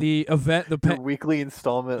 The event, The weekly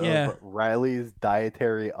installment of Riley's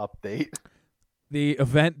dietary update. The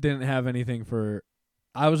event didn't have anything for.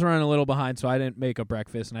 I was running a little behind, so I didn't make a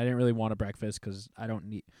breakfast, and I didn't really want a breakfast because I don't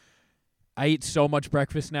need. I eat so much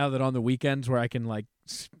breakfast now that on the weekends where I can like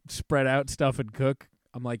spread out stuff and cook,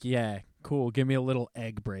 I'm like, yeah, cool. Give me a little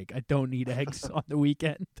egg break. I don't need eggs on the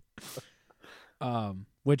weekend.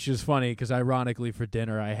 Which is funny because ironically for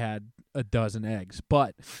dinner I had a dozen eggs,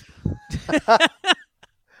 but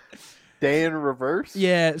day in reverse.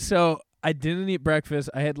 Yeah, so I didn't eat breakfast.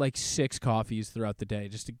 I had like 6 coffees throughout the day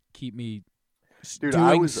just to keep me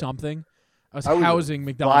doing something. I was housing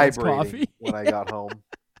McDonald's coffee when I got home.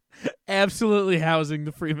 Absolutely housing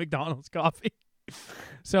the free McDonald's coffee.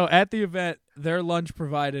 So at the event, their lunch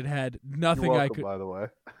provided had nothing. You're welcome, by the way.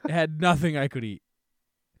 Had nothing I could eat.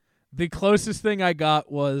 The closest thing I got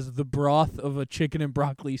was the broth of a chicken and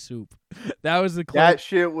broccoli soup. That was the That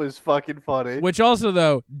shit was fucking funny. Which also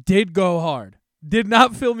though did go hard. Did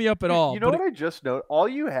not fill me up at all. You know what I just noticed? All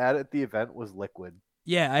you had at the event was liquid.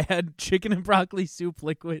 Yeah, I had chicken and broccoli soup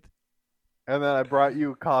liquid. And then I brought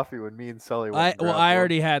you coffee when me and Sully went. I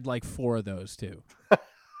already had like 4 of those too.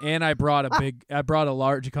 And I brought a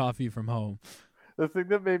large coffee from home. The thing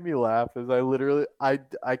that made me laugh is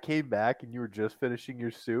I came back and you were just finishing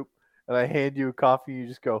your soup and I hand you a coffee and you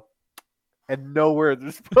just go, and no words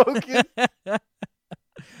are spoken.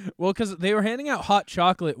 Well, because they were handing out hot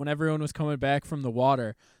chocolate when everyone was coming back from the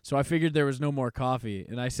water, so I figured there was no more coffee.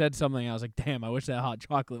 And I said something, I was like, damn, I wish that hot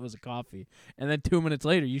chocolate was a coffee. And then 2 minutes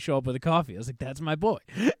later, you show up with a coffee. I was like, that's my boy.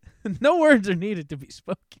 No words are needed to be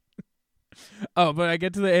spoken. Oh, but I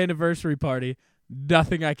get to the anniversary party.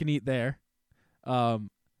 Nothing I can eat there. So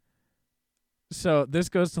this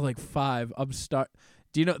goes to like 5.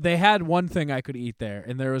 Do you know, they had one thing I could eat there,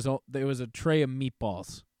 and there was a tray of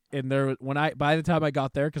meatballs. and by the time I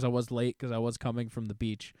got there, because I was late, because I was coming from the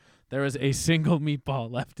beach, there was a single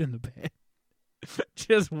meatball left in the pan.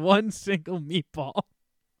 Just one single meatball.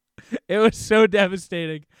 It was so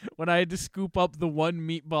devastating when I had to scoop up the one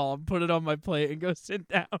meatball and put it on my plate and go sit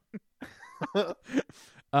down.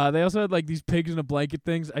 They also had like these pigs in a blanket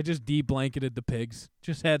things. I just de-blanketed the pigs.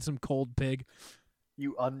 Just had some cold pig.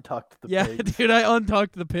 You untucked the Yeah, pigs. dude, I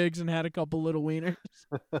untucked the pigs and had a couple little wieners.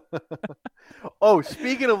 Oh,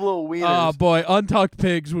 speaking of little wieners. Oh, boy, Untucked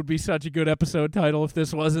Pigs would be such a good episode title if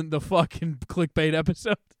this wasn't the fucking clickbait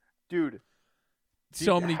episode. Dude.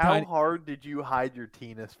 Many How tiny... hard did you hide your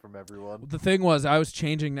penis from everyone? The thing was, I was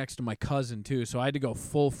changing next to my cousin, too, so I had to go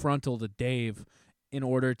full frontal to Dave in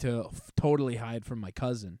order to totally hide from my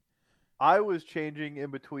cousin. I was changing in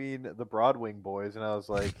between the Broadwing boys, and I was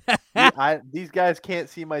like, these guys can't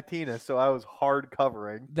see my penis, so I was hard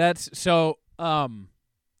covering. That's so. The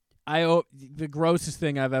grossest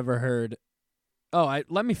thing I've ever heard.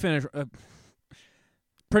 Let me finish.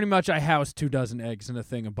 Pretty much, I housed 24 eggs and a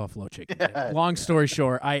thing of buffalo chicken. Yeah. Long story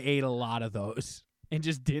short, I ate a lot of those and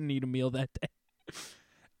just didn't eat a meal that day.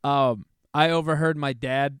 I overheard my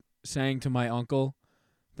dad saying to my uncle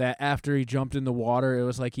that after he jumped in the water, it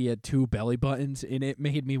was like he had 2 belly buttons, and it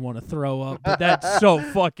made me want to throw up. But that's so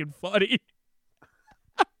fucking funny.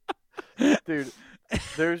 Dude,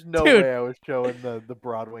 there's no Dude. way I was showing the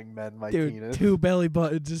Broadwing men my Dude, penis. 2 belly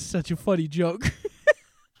buttons is such a funny joke.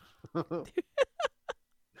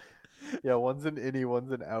 Yeah, one's an innie,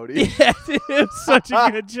 one's an outie. Yeah, dude, it was such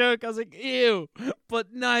a good joke. I was like, ew,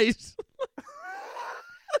 but nice.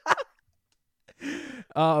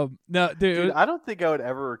 No, Dude, I don't think I would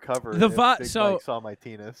ever recover The if vi- Big so- Mike saw my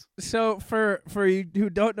penis. So for you who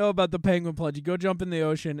don't know about the penguin plunge, you go jump in the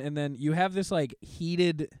ocean, and then you have this like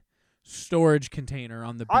heated storage container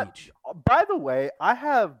on the beach. By the way, I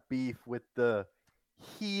have beef with the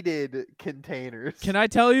heated containers. Can I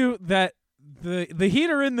tell you that the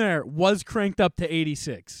heater in there was cranked up to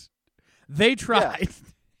 86? They tried.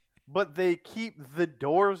 But they keep the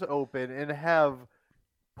doors open and have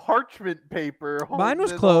parchment paper. Mine was holding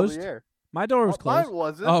in all the closed. air. My door was closed. Mine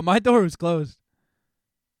wasn't. Oh, my door was closed.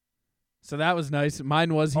 So that was nice.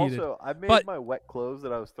 Mine was heated. Also, I made But- my wet clothes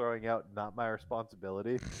that I was throwing out not my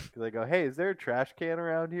responsibility. Because I go, hey, is there a trash can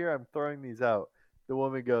around here? I'm throwing these out. The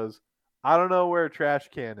woman goes, I don't know where a trash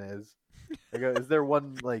can is. I go, is there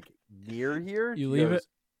one like near here? You She leave goes, it?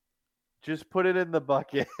 Just put it in the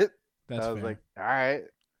bucket. That's I was fair. like, all right.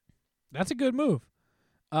 That's a good move.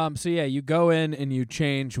 So yeah, you go in and you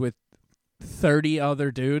change with 30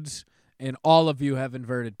 other dudes, and all of you have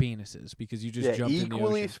inverted penises because you just jumped in the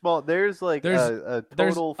equally ocean. small. There's like a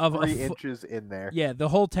there's total of a 3 fo- inches in there. Yeah, the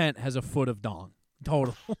whole tent has a foot of dong.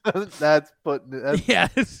 Total. That's putting. That's,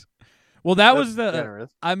 Yes. Well, that that's was the.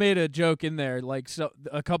 generous. I made a joke in there. Like, so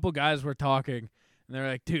a couple guys were talking, and they're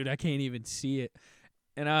like, "Dude, I can't even see it."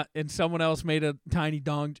 And someone else made a tiny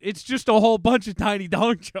dong. It's just a whole bunch of tiny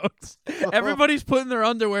dong jokes. Everybody's putting their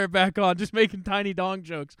underwear back on, just making tiny dong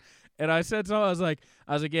jokes. And I said so. I was like,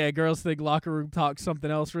 yeah, girls think locker room talk's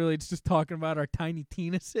something else. Really, it's just talking about our tiny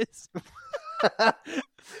penises.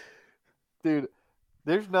 Dude,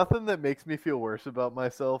 there's nothing that makes me feel worse about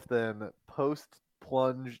myself than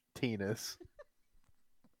post-plunge penis.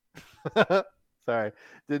 Sorry,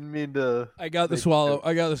 didn't mean to. I got the make swallow. jokes.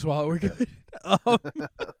 I got the swallow. We're good.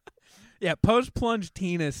 Yeah, post plunge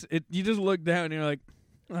penis. You just look down and you're like,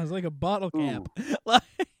 oh, it's like a bottle cap. Like,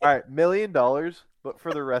 All right, $1 million, but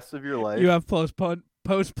for the rest of your life, you have post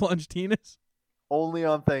plunge penis. only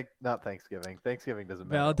on not Thanksgiving. Thanksgiving doesn't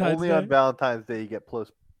matter. Valentine's only Day? on Valentine's Day you get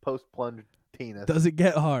post-plunge penis. Does it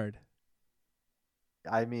get hard?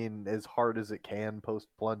 I mean, as hard as it can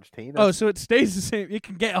post-plunge penis. Oh, so it stays the same. It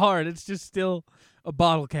can get hard. It's just still a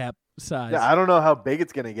bottle cap size. Yeah, I don't know how big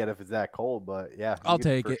it's gonna get if it's that cold, but yeah, you I'll can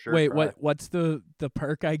take for it. sure Wait, try. what's the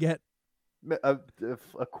perk I get? A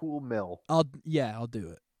cool mill. I'll do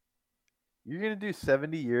it. You're gonna do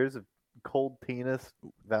 70 years of cold penis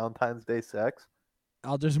Valentine's Day sex?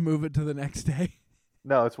 I'll just move it to the next day.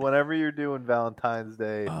 No, it's whenever you're doing Valentine's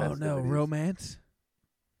Day. Oh no, festivities. romance.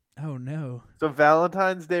 Oh no. So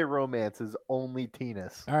Valentine's Day romance is only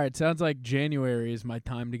penis. All right, sounds like January is my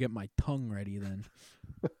time to get my tongue ready then.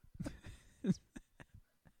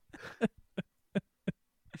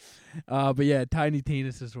 But yeah, tiny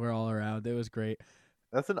penises were all around. It was great.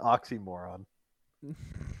 That's an oxymoron.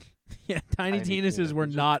 Yeah, tiny Tiny penises penis. were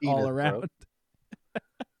It's just not all penis, bro. around.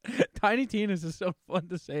 Tiny penis is so fun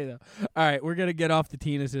to say though. All right, we're gonna get off the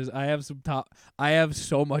penises. I have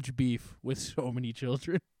so much beef with so many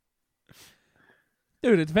children.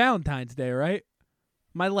 Dude, it's Valentine's Day, right?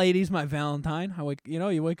 My lady's my Valentine.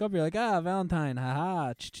 You wake up, you're like, Valentine,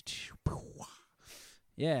 haha.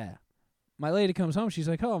 Yeah. My lady comes home, she's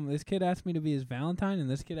like, oh, this kid asked me to be his Valentine, and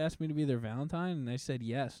this kid asked me to be their Valentine, and I said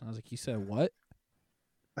yes. And I was like, you said what?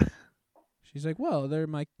 She's like, well, they're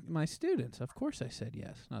my students. Of course I said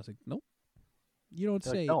yes. And I was like, nope. You don't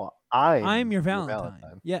say, no, I'm your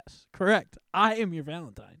Valentine. Yes, correct. I am your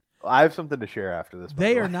Valentine. I have something to share after this.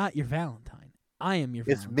 They are not your Valentine. I am your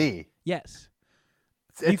It's Valentine. me. Yes.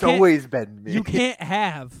 It's always been me. You can't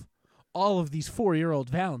have all of these 4-year-old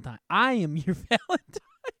Valentine. I am your Valentine.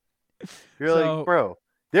 You're like, bro,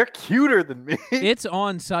 they're cuter than me. It's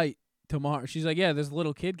on site tomorrow. She's like, yeah, this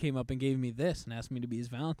little kid came up and gave me this and asked me to be his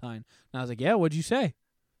Valentine. And I was like, yeah, what'd you say?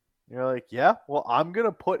 You're like, yeah, well, I'm going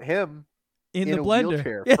to put him in a the blender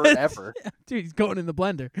wheelchair forever. Dude, he's going in the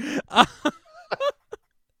blender.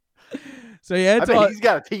 So, yeah, I bet he's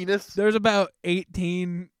got a penis. There's about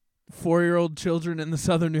 18 4-year-old children in the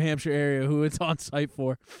southern New Hampshire area who it's on site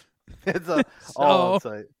for. It's all on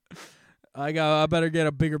site. I better get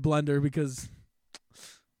a bigger blender because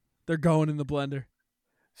they're going in the blender.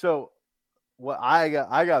 So, what I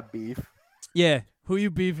got beef. Yeah, who you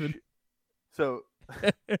beefing? So,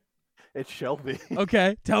 it's Shelby.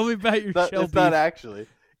 Okay, tell me about your Shelby. It's not actually.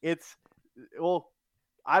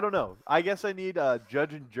 I don't know. I guess I need a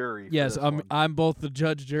judge and jury. Yes, I'm both the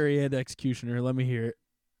judge, jury, and executioner. Let me hear it.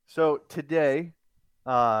 So today,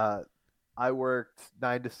 I worked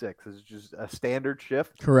 9 to 6. It's just a standard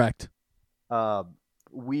shift. Correct.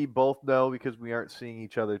 We both know because we aren't seeing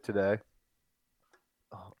each other today.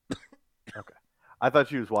 Oh, okay. I thought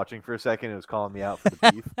she was watching for a second. It was calling me out for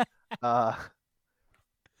the beef.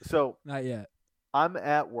 So not yet. I'm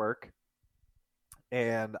at work,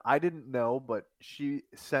 and I didn't know, but she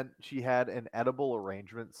had an edible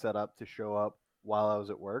arrangement set up to show up while I was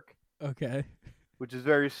at work. Okay. Which is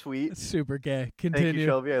very sweet. That's super gay. Continue. Thank you,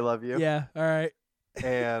 Shelby. I love you. Yeah. All right.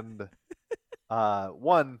 And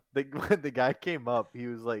the guy came up, he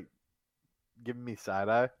was like giving me side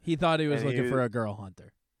eye. He thought he was looking for a girl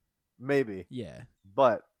hunter. Maybe. Yeah.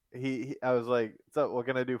 But I was like, so what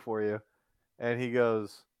can I do for you? And he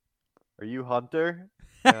goes, are you Hunter?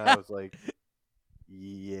 And I was like,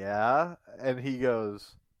 yeah. And he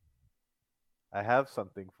goes, I have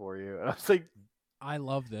something for you. And I was like, I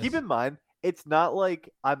love this. Keep in mind, it's not like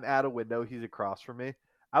I'm at a window, he's across from me.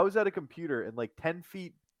 I was at a computer, and like 10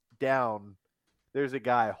 feet down, there's a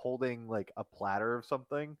guy holding like a platter of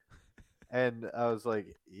something. And I was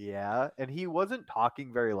like, yeah. And he wasn't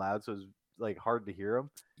talking very loud, so it was like hard to hear him.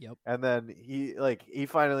 Yep. And then he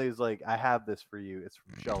finally is like, I have this for you. It's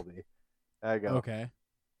from Shelby. And I go, okay.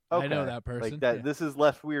 I know that person. Like that. Yeah. This is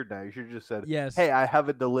less weird now. You should have just said, yes. Hey, I have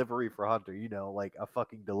a delivery for Hunter. Like a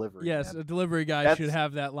fucking delivery. Yes, man. A delivery guy should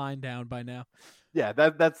have that line down by now. Yeah,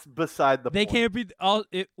 that's beside the They point. can't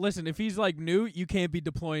be. Listen, if he's like new, you can't be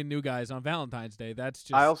deploying new guys on Valentine's Day. That's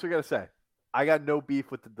just. I also gotta say, I got no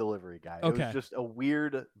beef with the delivery guy. Okay. It was just a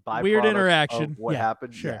weird byproduct weird interaction. Of what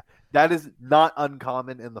happened. Sure. Yeah, that is not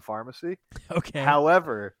uncommon in the pharmacy. Okay.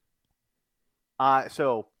 However,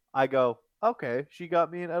 so I go, okay, she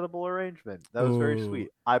got me an edible arrangement. That was very sweet.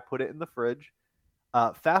 I put it in the fridge.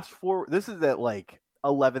 Fast forward. This is at like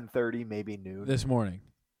 11:30, maybe noon. This morning.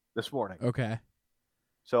 Okay.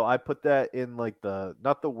 So I put that in like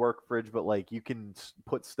not the work fridge, but like you can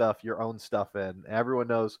put your own stuff in. Everyone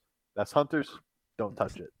knows that's Hunter's. Don't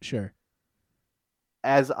touch it. Sure.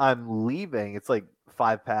 As I'm leaving, it's like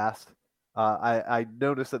 5 past. I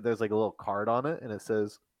noticed that there's like a little card on it, and it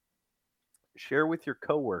says, "Share with your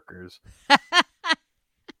coworkers."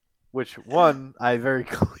 Which one I very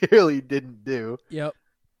clearly didn't do. Yep.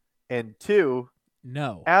 And 2.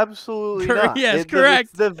 No. Absolutely not. Yes, correct.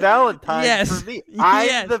 It's the Valentine for me.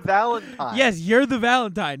 I'm the Valentine. Yes, you're the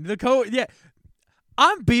Valentine. Yeah.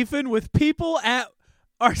 I'm beefing with people at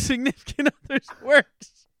our significant other's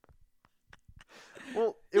works.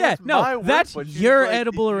 Well, was my work, that's but your like,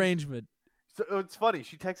 edible arrangement. So it's funny.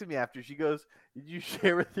 She texted me after. She goes, "Did you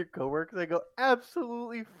share with your coworkers?" I go,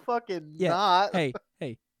 "Absolutely fucking not." Hey,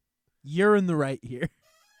 you're in the right here.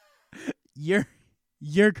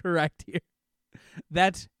 You're correct here.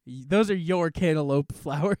 Those are your cantaloupe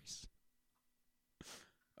flowers.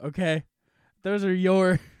 Okay? Those are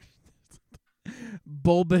your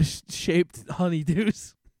bulbous shaped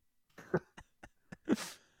honeydews.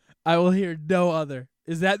 I will hear no other.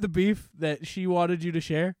 Is that the beef that she wanted you to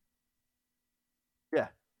share?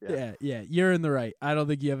 Yeah. You're in the right. I don't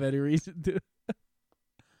think you have any reason to.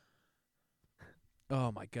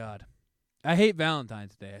 Oh my God. I hate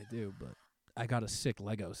Valentine's Day, I do, but I got a sick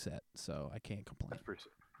Lego set, so I can't complain. That's pretty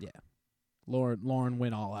sick. Yeah. Lauren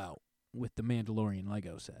went all out with the Mandalorian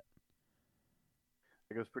Lego set.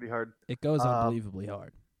 It goes pretty hard. It goes unbelievably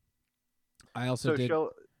hard. I also did.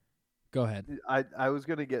 Go ahead. I was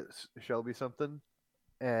gonna get Shelby something,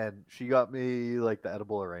 and she got me like the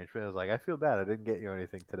edible arrangement. I was like, I feel bad I didn't get you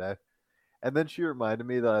anything today, and then she reminded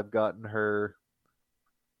me that I've gotten her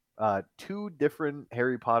 2 different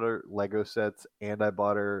Harry Potter Lego sets, and I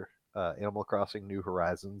bought her Animal Crossing New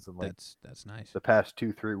Horizons in like That's nice. the past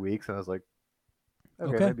 2-3 weeks, and I was like,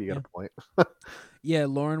 okay. Maybe you got a point. Yeah,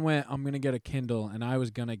 Lauren went, I'm going to get a Kindle, and I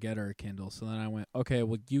was going to get her a Kindle. So then I went, okay,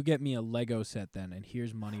 well, you get me a Lego set then, and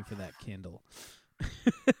here's money for that Kindle.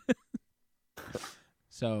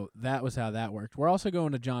 So that was how that worked. We're also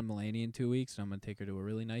going to John Mulaney in 2 weeks, and I'm going to take her to a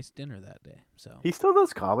really nice dinner that day. So He still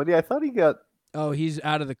does comedy. I thought he got. Oh, he's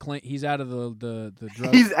out of the clink. He's out of the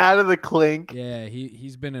drug. He's out of the clink. Yeah,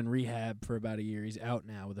 he's been in rehab for about a year. He's out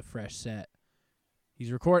now with a fresh set.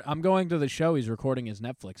 I'm going to the show he's recording his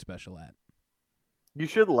Netflix special at. You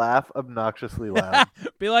should laugh obnoxiously loud.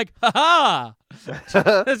 Be like, ha ha!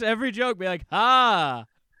 That's every joke. Be like, ha!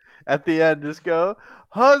 At the end, just go,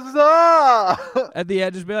 huzzah! At the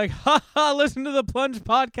end, just be like, ha ha! Listen to the Plunge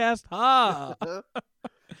podcast, ha! But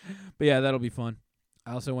yeah, that'll be fun.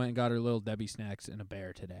 I also went and got her Little Debbie snacks and a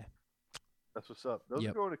bear today. That's what's up. Those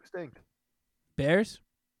are going extinct. Bears?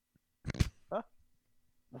 Huh?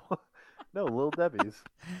 No, Little Debbie's.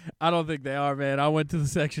 I don't think they are, man. I went to the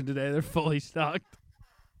section today. They're fully stocked.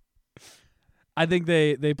 I think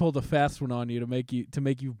they pulled a fast one on you to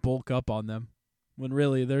make you bulk up on them, when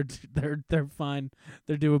really they're fine.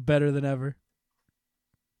 They're doing better than ever.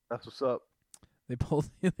 That's what's up. They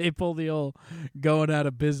pulled the old going out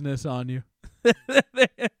of business on you.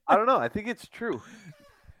 I don't know. I think it's true.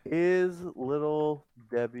 Is Little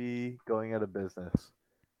Debbie going out of business?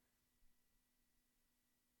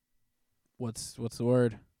 What's the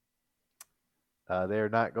word? They are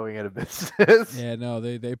not going out of business. Yeah, no,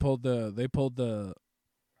 they pulled the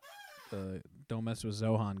don't mess with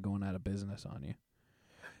Zohan going out of business on you.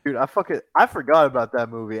 Dude, I forgot about that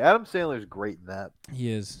movie. Adam Sandler's great in that.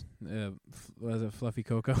 He is. Was it Fluffy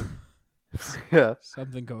Coco? Yeah.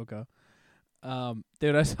 Something Coco.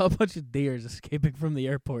 Dude, I saw a bunch of deers escaping from the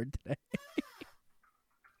airport today.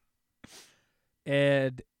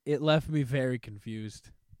 And it left me very confused.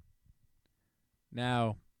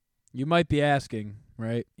 Now, you might be asking,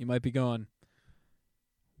 right? You might be going,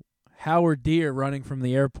 how are deer running from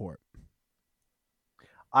the airport?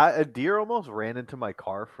 A deer almost ran into my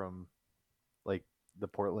car from, like, the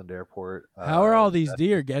Portland airport. How are all these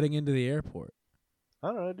deer getting into the airport? I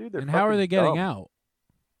don't know, dude. They're And how are they getting dumb. out?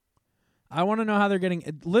 I want to know how they're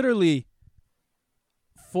getting. Literally,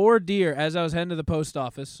 4 deer. As I was heading to the post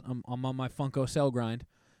office, I'm on my Funko cell grind.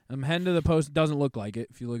 I'm heading to the post. Doesn't look like it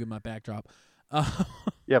if you look at my backdrop.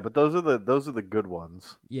 Yeah, but those are the good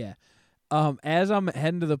ones. Yeah. As I'm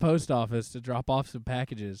heading to the post office to drop off some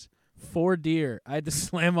packages, 4 deer. I had to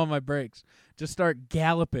slam on my brakes. Just start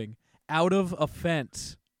galloping out of a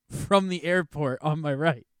fence from the airport on my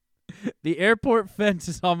right. The airport fence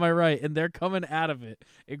is on my right, and they're coming out of it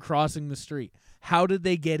and crossing the street. How did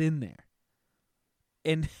they get in there?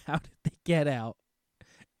 And how did they get out?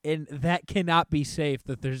 And that cannot be safe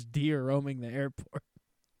that there's deer roaming the airport.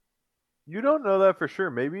 You don't know that for sure.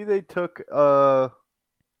 Maybe they took a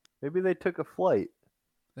flight.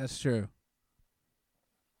 That's true.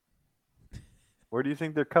 Where do you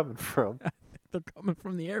think they're coming from? They're coming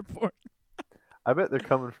from the airport. I bet they're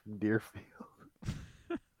coming from Deerfield.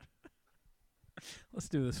 Let's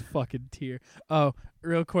do this fucking tier. Oh,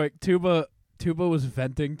 real quick. Tuba was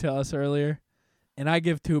venting to us earlier, and I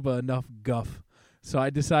give Tuba enough guff, so I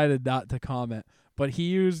decided not to comment. But he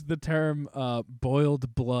used the term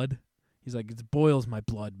boiled blood. He's like, it boils my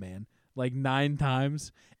blood, man. Like 9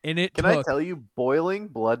 times. And it Can I tell you, boiling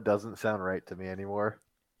blood doesn't sound right to me anymore.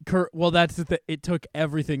 Well, that's it took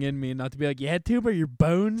everything in me not to be like, yeah, Tuba, your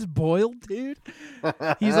bones boiled, dude.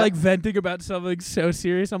 He's like venting about something so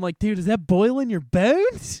serious. I'm like, dude, is that boiling your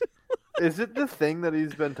bones? Is it the thing that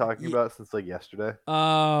he's been talking about since like yesterday?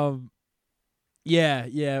 Yeah,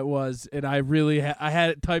 it was. And I really I had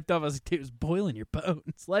it typed up. I was like, dude, it's boiling your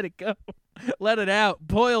bones. Let it go. Let it out.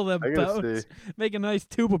 Boil them bones. Make a nice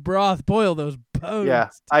tube of broth. Boil those bones. Yeah,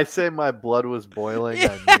 I say my blood was boiling.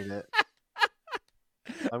 I mean it.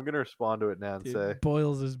 I'm going to respond to it now and say,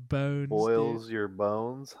 boils his bones. Boils your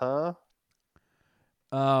bones, huh?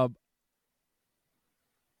 All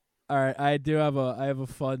right, I have a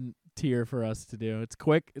fun tier for us to do. It's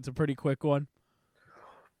quick. It's a pretty quick one.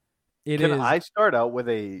 Can I start out with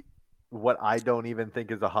what I don't even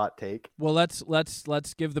think is a hot take? Well,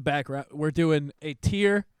 let's give the background. We're doing a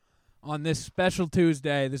tier on this special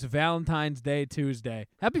Tuesday, this Valentine's Day Tuesday.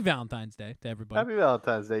 Happy Valentine's Day to everybody. Happy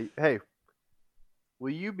Valentine's Day. Hey, Will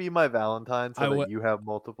you be my Valentine so I that would- you have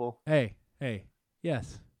multiple? Hey,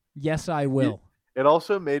 yes, I will. It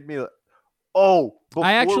also made me. Oh, before we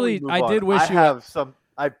actually- move I on, did wish I you a- have some.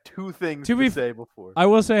 I have two things To to be say before. I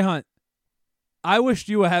will say, Hunt, I wished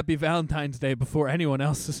you a happy Valentine's Day before anyone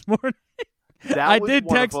else this morning. That I was did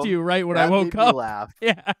one of text them. you right when That I woke made me up. laugh.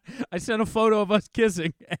 Yeah, I sent a photo of us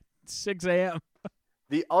kissing at 6 a.m.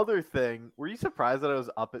 The other thing, were you surprised that I was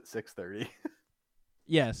up at 6:30?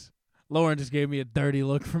 Yes. Lauren just gave me a dirty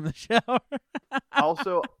look from the shower.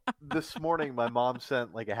 Also, this morning my mom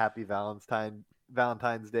sent like a happy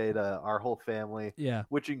Valentine's Day to our whole family, Yeah.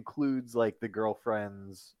 which includes like the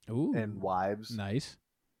girlfriends Ooh. and wives. Nice.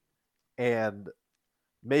 And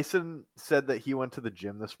Mason said that he went to the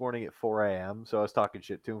gym this morning at 4 a.m. So I was talking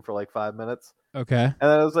shit to him for like 5 minutes. Okay. And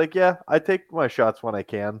then I was like, yeah, I take my shots when I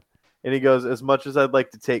can. And he goes, as much as I'd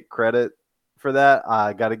like to take credit for that,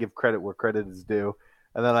 I got to give credit where credit is due.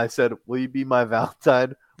 And then I said, will you be my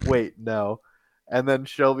Valentine? Wait, no. And then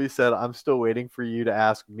Shelby said, I'm still waiting for you to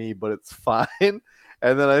ask me, but it's fine.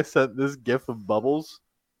 And then I sent this gif of Bubbles.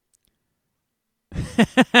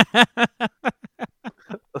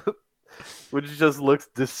 Which just looks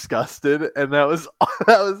disgusted, and that was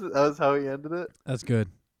how he ended it. That's good.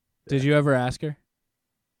 Did you ever ask her?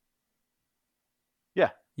 Yeah.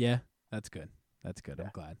 Yeah? That's good. That's good. I'm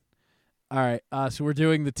glad. All right. So we're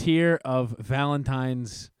doing the tier of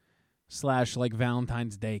Valentine's / like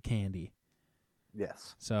Valentine's Day candy.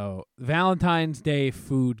 Yes. So Valentine's Day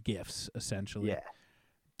food gifts, essentially. Yeah.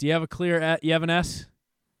 Do you have a clear? You have an S?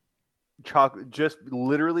 Chocolate, just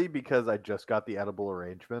literally because I just got the edible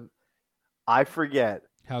arrangement. I forget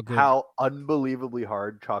How good? how unbelievably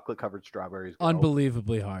hard chocolate covered strawberries go.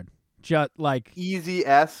 Unbelievably hard. Just like Easy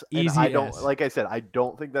S. And Easy I don't S. like I said, I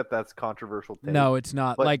don't think that that's controversial take. no, it's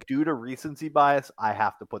not. But Like due to recency bias, I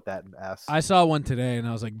have to put that in S. I saw one today, and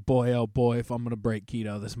I was like, boy, oh boy, if I'm gonna break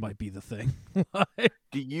keto, this might be the thing.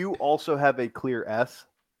 Do you also have a clear S?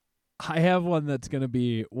 I have one that's gonna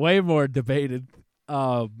be way more debated,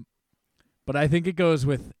 but I think it goes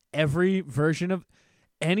with every version of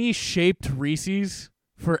any shaped Reese's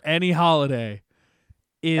for any holiday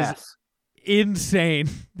is S. insane.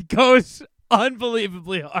 It goes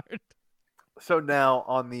unbelievably hard. So now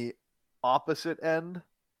on the opposite end,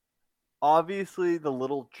 obviously the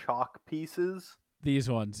little chalk pieces, These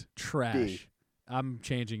ones trash. D. I'm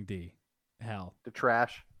changing D. Hell, the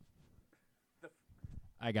trash.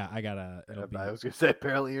 I gotta. It'll be, I was gonna say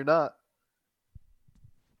apparently you're not.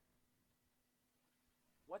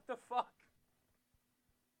 what the fuck?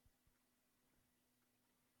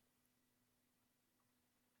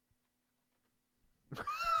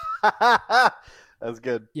 That's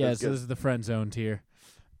good. Yeah, That's so good. this is the friend zone tier.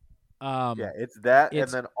 Yeah, it's that,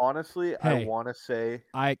 it's- and then honestly, I hey. want to say,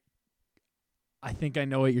 I think I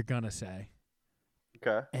know what you're gonna say,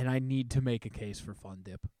 okay, and I need to make a case for Fun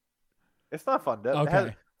Dip. it's not Fun Dip.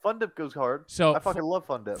 Okay. Fun Dip goes hard. So I fucking love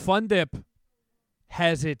Fun Dip. Fun Dip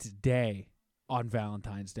has its day on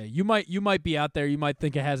Valentine's Day. You might be out there. You might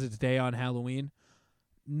think it has its day on Halloween.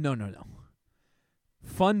 No.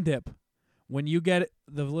 Fun Dip, when you get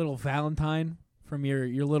the little Valentine from your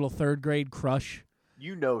little 3rd grade crush,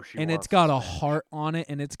 You know she and wants it's got to a smash. heart on it,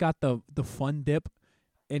 and it's got the Fun Dip,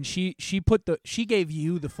 and she gave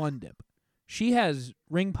you the Fun Dip. She has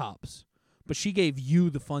ring pops, but she gave you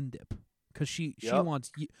the Fun Dip because she Yep.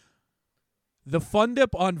 wants you. The Fun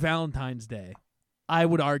Dip on Valentine's Day, I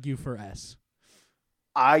would argue for S.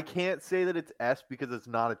 I can't say that it's S because it's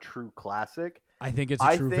not a true classic. I think it's a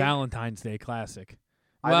I true think- Valentine's Day classic.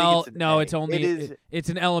 I think Well, it's an no, A. it's only It is- it's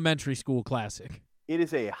an elementary school classic. It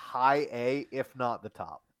is a high A, if not the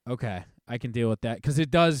top. Okay, I can deal with that because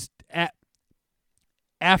it does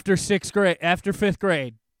after 5th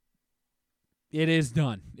grade. It is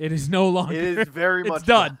done. It is no longer. It is very it's much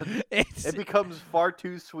done. done. It's, It becomes far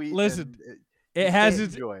too sweet. Listen, and it you has can't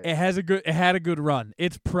its, enjoy it. it has a good it had a good run.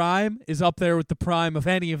 Its prime is up there with the prime of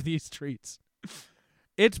any of these treats.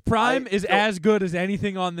 Its prime is don't- as good as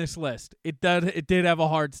anything on this list. It did have a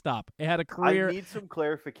hard stop. It had a career. I need some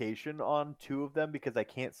clarification on 2 of them because I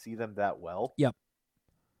can't see them that well. Yep.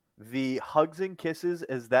 The Hugs and Kisses,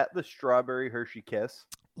 is that the Strawberry Hershey Kiss?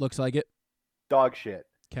 Looks like it. Dog shit.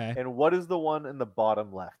 Okay. And what is the one in the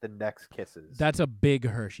bottom left? The Next Kisses. That's a big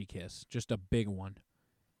Hershey Kiss, just a big one.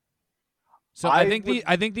 So I think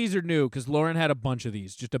these are new because Lauren had a bunch of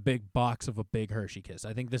these, just a big box of a big Hershey Kiss.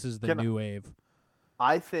 I think this is the Can I- new wave.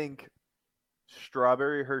 I think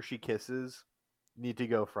Strawberry Hershey Kisses need to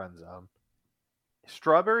go friend zone.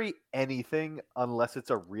 Strawberry anything unless it's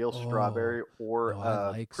a real strawberry or no, I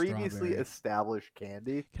like previously strawberry. established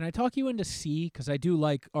candy. Can I talk you into C? Because I do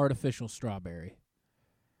like artificial strawberry.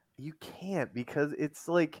 You can't because it's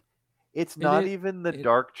like it's not even the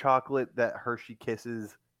dark chocolate that Hershey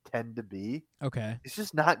Kisses tend to be. Okay. It's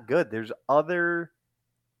just not good. There's other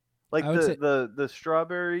like I would say- the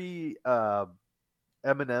strawberry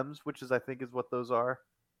M&Ms, which is I think is what those are.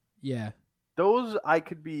 Yeah. Those I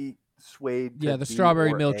could be swayed to Yeah, the B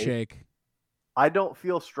strawberry or A. milkshake. I don't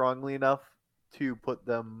feel strongly enough to put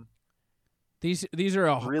them These are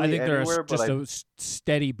really I think they're anywhere, but just a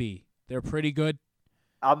steady B. They're pretty good.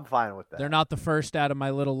 I'm fine with that. They're not the first out of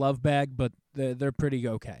my little love bag, but they're pretty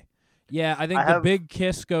okay. Yeah, I think I the have- big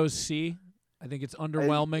kiss goes C. I think it's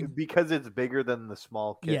underwhelming. because it's bigger than the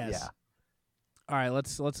small kit. Yes. Yeah. All right,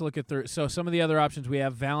 let's look at through. So some of the other options we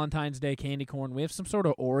have: Valentine's Day candy corn. We have some sort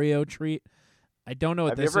of Oreo treat. I don't know what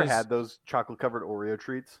Have this you ever is. had those chocolate covered Oreo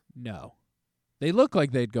treats? No, they look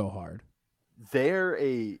like they'd go hard. They're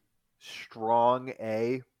a strong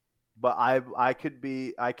A, but I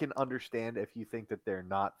can understand if you think that they're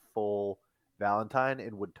not full Valentine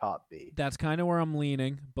and would top B. That's kind of where I'm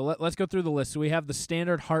leaning. But let's go through the list. So we have the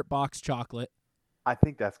standard Heart Box chocolate. I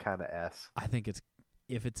think that's kind of S. I think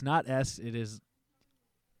if it's not S, it is.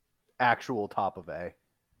 Actual top of A.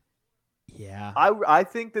 Yeah, I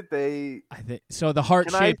think that they I think so. The heart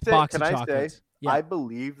shaped say- box can of I say, chocolates. Yeah, I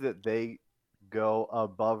believe that they go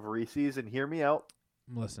above Reese's, and hear me out,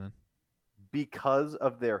 I'm listening. because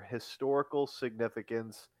of their historical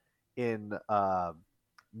significance in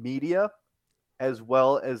media as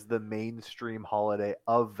well as the mainstream holiday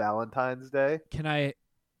of Valentine's Day. Can I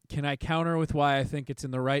counter with why I think it's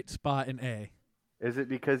in the right spot in A? Is it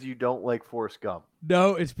because you don't like Forrest Gump?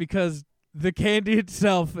 No, it's because the candy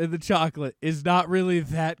itself and the chocolate is not really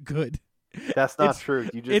that good. That's not It's- true.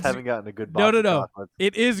 You just it's- haven't gotten a good box No. of chocolates.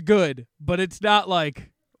 It is good, but it's not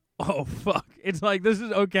like, oh fuck. It's like this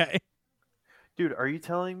is okay. Dude, are you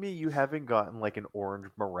telling me you haven't gotten like an orange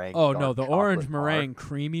meringue? Oh dark no, the chocolate orange bar? meringue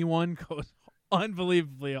creamy one goes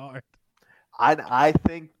unbelievably hard. I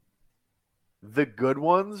think the good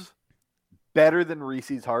ones better than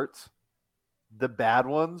Reese's Hearts. The bad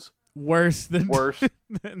ones Worse than worse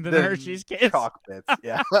than than Hershey's Kiss. chocolates.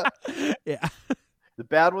 Yeah. Yeah. The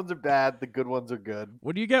bad ones are bad. The good ones are good.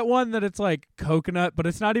 When you get one that it's like coconut, but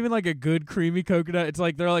it's not even like a good creamy coconut. It's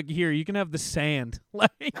like they're like, here, you can have the sand.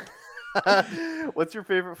 Like, What's your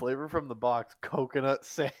favorite flavor from the box? Coconut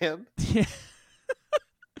sand. yeah.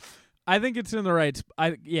 I think it's in the right.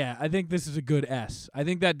 I think this is a good S. I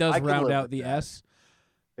think that does I can round live out with the that. S.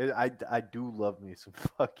 I do love me some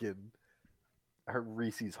fucking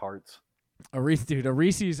Reese's Hearts. A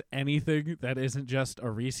Reese's anything that isn't just a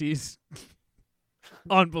Reese's.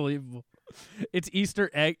 Unbelievable. It's Easter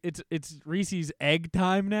egg. It's Reese's egg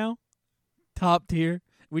time now. Top tier.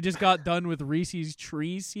 We just got done with Reese's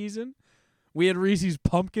tree season. We had Reese's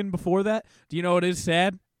pumpkin before that. Do you know what is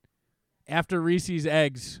sad? After Reese's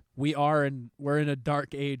eggs, we're in a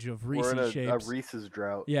dark age of Reese's We're in shapes. a Reese's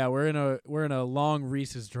drought. Yeah, we're in a long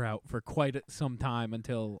Reese's drought for quite some time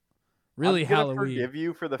until really I'm gonna Halloween. forgive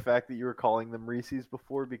you for the fact that you were calling them Reese's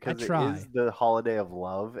before because it try. is the holiday of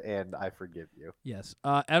love, and I forgive you. Yes.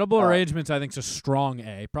 Edible arrangements, I think, is a strong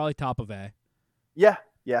A, probably top of A. Yeah.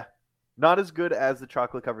 Not as good as the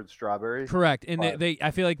chocolate covered strawberry. Correct, and But- they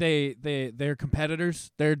I feel like they're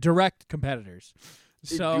competitors. They're direct competitors.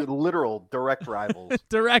 So Dude, literal direct rivals.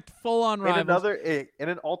 direct, full on rivals. In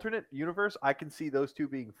an alternate universe, I can see those two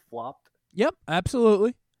being flopped. Yep,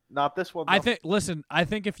 absolutely. Not this one. I though. think. Listen, I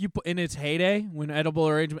think if you put in its heyday when edible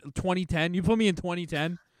arrangement 2010, you put me in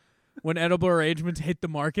 2010 when edible arrangements hit the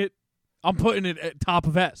market, I'm putting it at top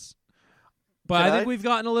of S. But Can I think I- we've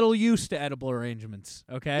gotten a little used to edible arrangements.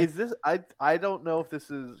 Okay. Is this? I don't know if this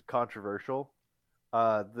is controversial.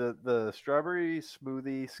 The strawberry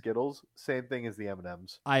smoothie Skittles, same thing as the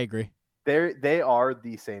M&Ms. I agree. They are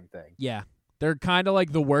the same thing. Yeah. They're kind of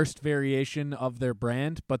like the worst variation of their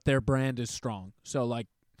brand, but their brand is strong. So, like,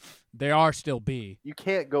 they are still B. You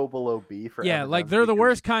can't go below B for Yeah, M&Ms like, they're the because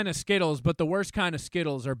worst kind of Skittles, but the worst kind of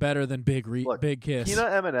Skittles are better than Look, Big Kiss.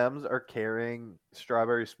 Peanut M&Ms are carrying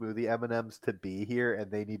strawberry smoothie M&Ms to be here, and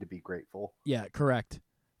they need to be grateful. Yeah, correct.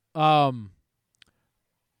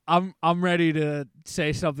 I'm ready to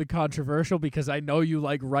say something controversial because I know you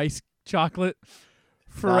like rice chocolate.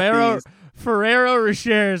 Ferrero these.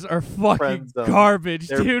 Rochers are fucking Friend zone. garbage,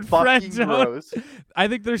 They're dude. Friend fucking zone. gross. I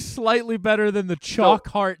think they're slightly better than the chalk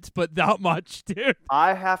hearts, but not much, dude.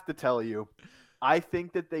 I have to tell you, I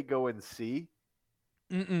think that they go in C.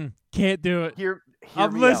 Can't do it. Hear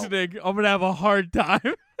I'm me out. listening. I'm gonna have a hard time.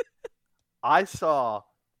 I saw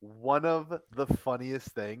one of the funniest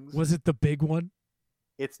things. Was it the big one?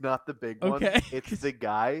 It's not the big one. Okay. It's the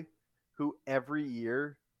guy who every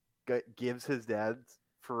year gives his dad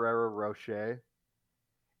Ferrero Rocher,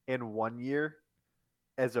 in one year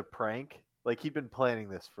as a prank. Like he'd been planning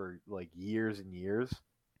this for like years and years.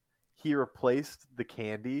 He replaced the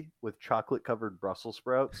candy with chocolate covered Brussels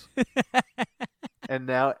sprouts. And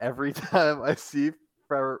now every time I see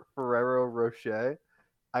Ferrero Rocher,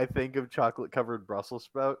 I think of chocolate covered Brussels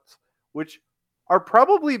sprouts, which are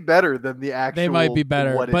probably better than the actual They might be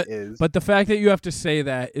better, what but it is. but the fact that you have to say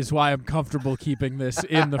that is why I'm comfortable keeping this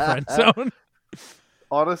in the friend zone.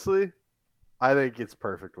 Honestly, I think it's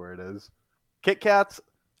perfect where it is. Kit Kats,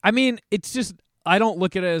 I mean, it's just I don't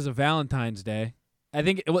look at it as a Valentine's Day. I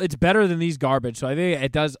think it's better than these garbage, so I think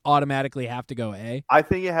it does automatically have to go A. I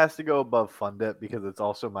think it has to go above Fun Dip because it's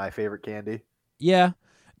also my favorite candy, Yeah,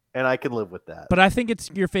 and I can live with that. but I think it's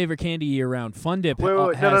your favorite candy year round. Fun Dip. Wait,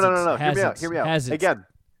 No. no. Hear me out. Again,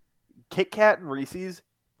 Kit Kat and Reese's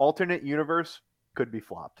alternate universe could be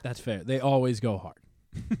flopped. That's fair. They always go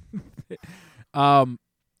hard.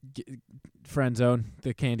 Friend zone.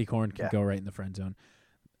 The candy corn can go right in the friend zone.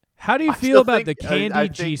 How do you feel about the candy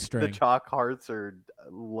G-string? The chalk hearts are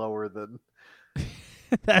lower than.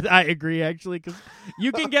 That I agree, actually, because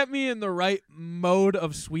you can get me in the right mode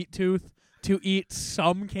of sweet tooth to eat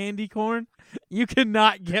some candy corn. You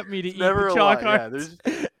cannot get me to eat Never the a chalk lot. hearts.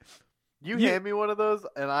 Yeah, you hand me one of those,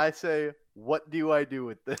 and I say, "What do I do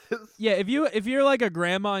with this?" Yeah, if you're like a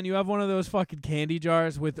grandma and you have one of those fucking candy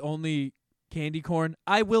jars with only candy corn,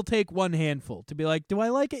 I will take one handful to be like, do I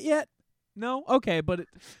like it yet? No, okay, but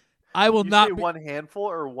I will You not say be, one handful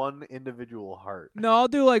or one individual heart. No, I'll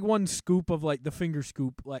do like one scoop of like the finger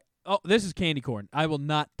scoop. Like, oh, this is candy corn. I will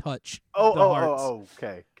not touch the hearts.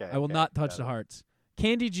 Okay. I will not touch the hearts.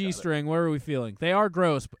 Candy G-string. Where are we feeling? They are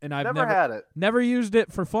gross, and I've never had it. Never used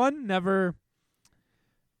it for fun. Never.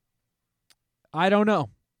 I don't know.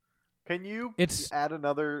 Can you It's add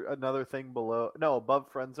another thing below? No, above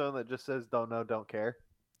friend zone that just says "don't know, don't care."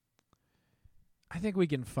 I think we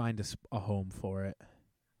can find a home for it.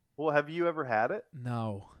 Well, have you ever had it?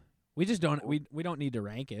 No, we just don't. We don't need to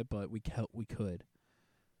rank it, but we could.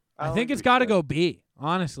 I don't think it's we got to should. go B,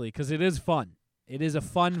 honestly, because it is fun. It is a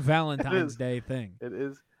fun Valentine's Day thing. It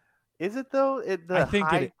is. Is it though? I think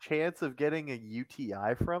high chance of getting a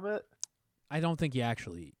UTI from it. I don't think you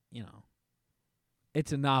actually,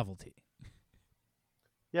 it's a novelty.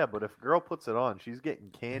 Yeah, but if a girl puts it on, she's getting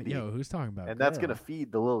candy. Yo, who's talking about and that's girl? gonna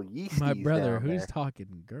feed the little yeasties. My brother, down who's there.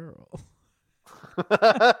 talking girl?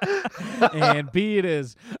 And B it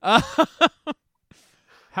is. How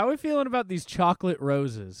are we feeling about these chocolate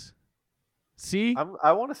roses? C?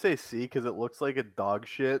 I want to say C because it looks like a dog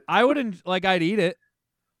shit. I wouldn't I'd eat it,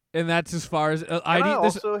 and that's as far as I'd Can I eat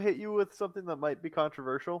this. also hit you with something that might be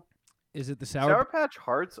controversial? Is it the Sour Patch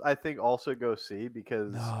Hearts, I think, also go C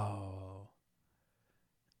because No.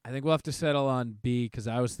 I think we'll have to settle on B because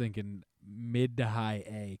I was thinking mid to high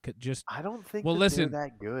A. Just I don't think Well, that listen, they're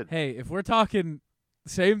that good. hey, if we're talking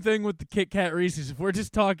same thing with the Kit Kat Reese's, if we're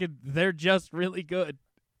just talking, they're just really good.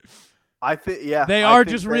 I think They I are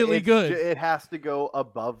think just that really good. It has to go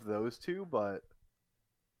above those two, but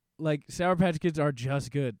Like Sour Patch Kids are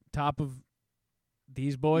just good. Top of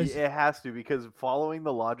these boys. it has to because following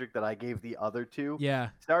the logic that I gave the other two, Yeah,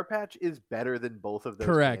 Sour Patch is better than both of those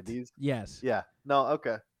correct. candies. Yes. Yeah. No.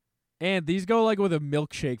 Okay. And these go like with a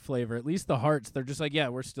milkshake flavor. At least the hearts, they're just like, yeah,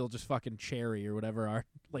 we're still just fucking cherry or whatever are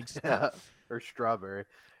like. Or strawberry.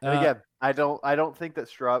 And again, I don't think that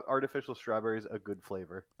artificial strawberry is a good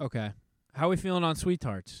flavor. Okay. How are we feeling on sweet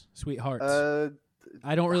tarts? Sweet hearts.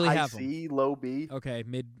 I don't really high have C, low B. Okay,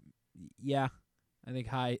 mid. Yeah, I think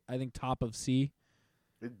high. I think top of C.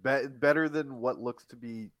 It's better than what looks to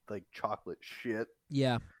be like chocolate shit.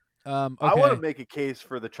 Yeah. I Okay. want to make a case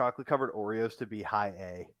for the chocolate covered Oreos to be high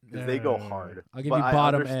A because they go hard. I'll give But you I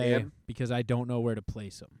bottom A understand- because I don't know where to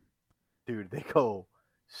place them. Dude, they go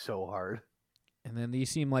so hard. And then these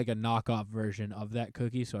seem like a knockoff version of that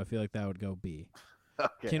cookie, so I feel like that would go B.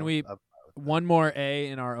 Okay, Can we one more A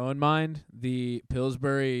in our own mind? The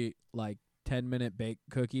Pillsbury like 10-minute baked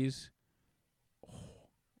cookies.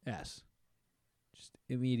 S. Just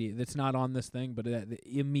immediate. That's not on this thing, but the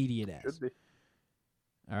immediate S. Should be.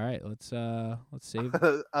 All right, let's save.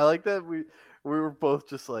 I like that we were both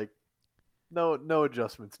just like, no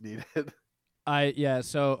adjustments needed.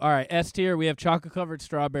 So all right, S tier. We have chocolate covered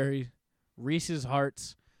strawberry, Reese's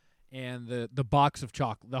Hearts, and the box of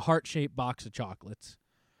chocolate, the heart shaped box of chocolates.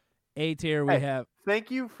 A tier. We have.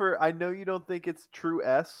 Thank you for. I know you don't think it's true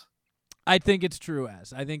S. I think it's true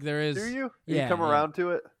S. I think there is. Do you? Yeah, You come around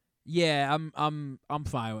to it. Yeah, I'm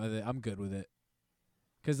fine with it. I'm good with it.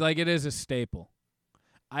 Cause like it is a staple.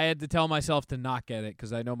 I had to tell myself to not get it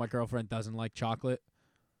because I know my girlfriend doesn't like chocolate,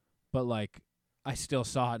 but like I still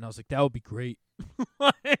saw it and I was like, that would be great.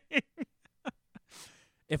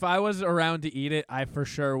 If I was around to eat it, I for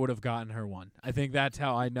sure would have gotten her one. I think that's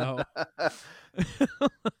how I know.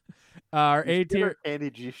 Our A You should get her tier. a candy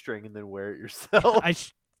G-string and then wear it yourself.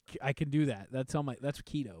 I can do that. That's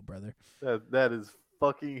keto, brother. That is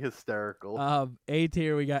fucking hysterical. A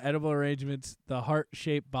tier, we got edible arrangements, the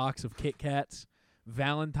heart-shaped box of Kit Kats,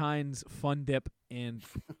 Valentine's Fun Dip, and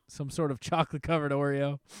some sort of chocolate-covered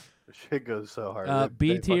Oreo. Shit goes so hard.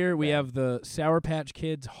 B They tier, fucking we bad. have the Sour Patch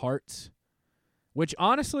Kids hearts, which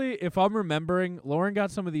honestly, if I'm remembering, Lauren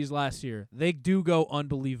got some of these last year. They do go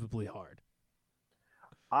unbelievably hard.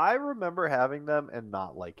 I remember having them and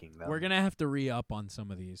not liking them. We're gonna have to re-up on some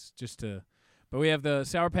of these but we have the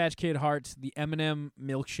Sour Patch Kid hearts, the M&M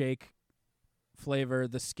milkshake flavor,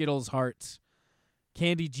 the Skittles hearts,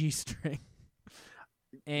 candy G-string,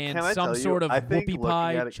 and Can I some tell you, sort of I think whoopie looking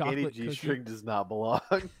pie at it, chocolate candy cookie. G-string does not belong.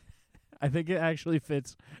 I think it actually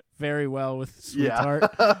fits very well with Yeah.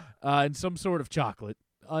 sweetheart and some sort of chocolate,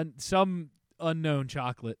 some unknown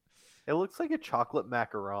chocolate. It looks like a chocolate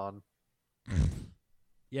macaron.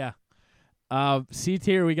 Yeah. C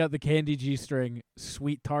tier, we got the candy G-string,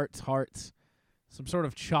 sweet tarts hearts, some sort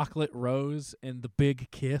of chocolate rose, and the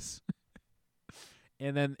big kiss.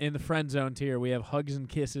 And then in the friend zone tier, we have hugs and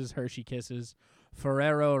kisses, Hershey kisses,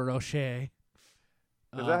 Ferrero Rocher.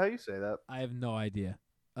 Is that how you say that? I have no idea.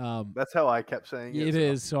 That's how I kept saying it. It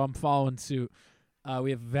is, so I'm following suit.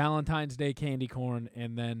 We have Valentine's Day candy corn,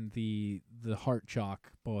 and then the heart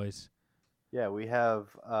chalk boys. Yeah, we have.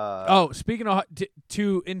 Speaking of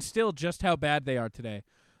to instill just how bad they are today,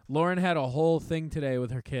 Lauren had a whole thing today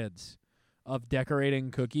with her kids of decorating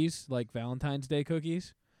cookies, like Valentine's Day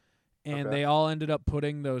cookies, and Okay. they all ended up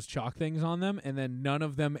putting those chalk things on them, and then none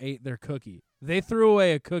of them ate their cookie. They threw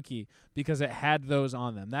away a cookie because it had those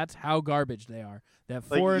on them. That's how garbage they are. That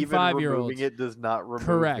like 4 and even 5-year-olds, removing it does not remove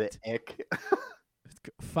Correct. the ick.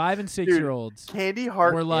 5 and 6-year-olds Candy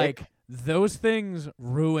heart were like, ick. those things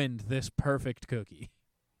ruined this perfect cookie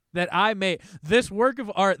that I made. This work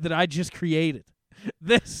of art that I just created.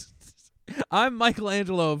 I'm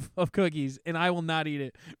Michelangelo of cookies, and I will not eat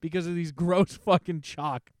it because of these gross fucking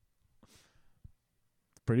chalk.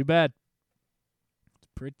 It's pretty bad. It's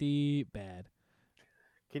pretty bad.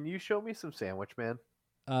 Can you show me some sandwich, man?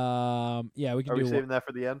 Yeah, we can Are do we saving that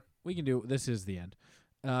for the end? We can do. This is the end.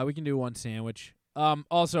 We can do one sandwich.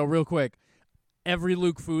 Also, real quick, every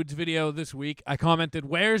Luke Foods video this week, I commented,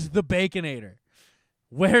 "Where's the Baconator?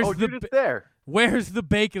 Where's Oh, the dude, it's there. Where's the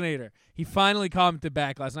Baconator?" He finally commented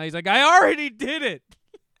back last night. He's like, "I already did it."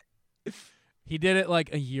 He did it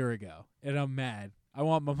like a year ago, and I'm mad. I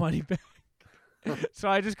want my money back. So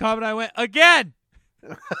I just commented. I went again.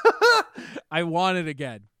 I want it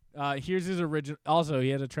again. Here's his original. Also, he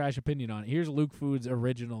had a trash opinion on it. Here's Luke Foods'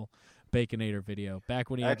 original Baconator video back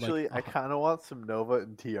when he Actually, had like. I kind of want some Nova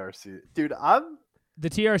and TRC. Dude, The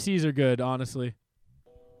TRCs are good, honestly.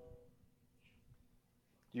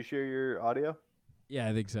 Do you share your audio? Yeah,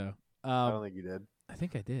 I think so. I don't think you did. I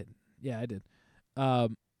think I did. Yeah, I did.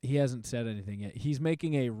 He hasn't said anything yet. He's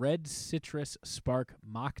making a red citrus spark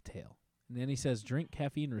mocktail, and then he says, "Drink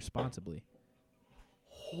caffeine responsibly."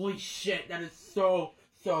 Holy shit, that is so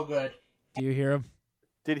good. Do you hear him?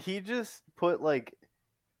 Did he just put like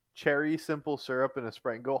cherry simple syrup in a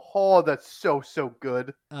Sprite and go, "Oh, that's so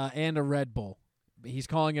good"? And a Red Bull. He's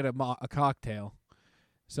calling it a cocktail.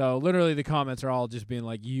 So literally, the comments are all just being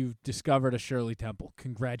like, "You've discovered a Shirley Temple.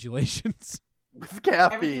 Congratulations." With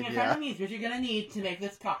caffeine, Everything in front yeah. of me is what you're gonna need to make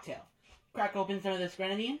this cocktail. Crack open some of this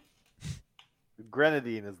grenadine.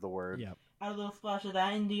 Grenadine is the word. Yep. Add a little splash of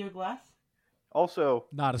that into your glass. Also,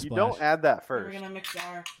 Not a you splash. don't add that Then first. we're gonna mix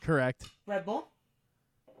our Correct. Red Bull.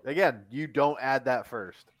 Again, you don't add that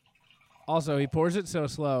first. Also, he pours it so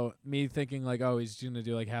slow. Me thinking like, oh, he's gonna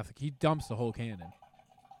do like half. He dumps the whole can in.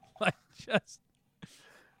 Like just.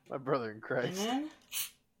 My brother in And Christ. then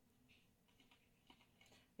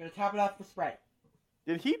we're gonna top it off with Sprite.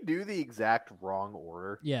 Did he do the exact wrong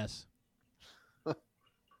order? Yes.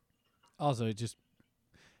 Also, it just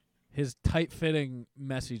his tight-fitting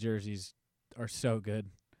messy jerseys are so good.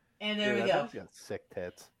 And there Dude, we that go. dude's got sick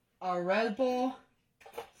tits. A Red Bull,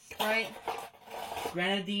 Sprite,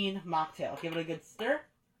 grenadine mocktail. Give it a good stir.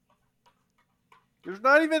 There's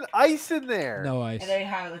not even ice in there. No ice. And there you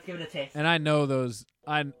have it. Let's give it a taste. And I know those.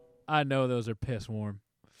 I know those are piss warm.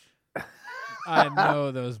 I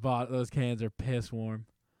know those cans are piss warm.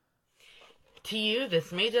 To you,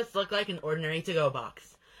 this may just look like an ordinary to-go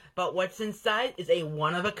box, but what's inside is a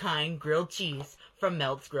one-of-a-kind grilled cheese from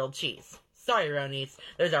Melt's Grilled Cheese. Sorry, Ronies,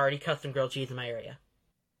 there's already custom grilled cheese in my area.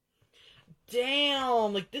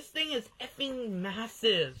 Damn, like this thing is effing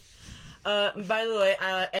massive. By the way,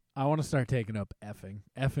 I want to start taking up effing.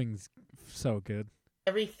 Effing's so good.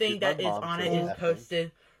 Everything Dude, my that is mom on says it is that thing.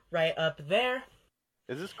 posted right up there.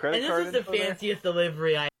 Is this credit And card this is the info there? fanciest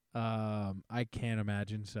delivery I can't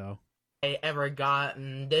imagine so. I ever got.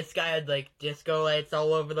 And this guy had like disco lights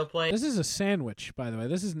all over the place. This is a sandwich, by the way.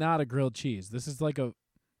 This is not a grilled cheese. This is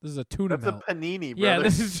a tuna That's melt. a panini, brother. Yeah,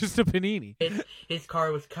 this is just a panini. His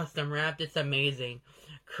car was custom wrapped. It's amazing.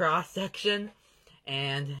 Cross section,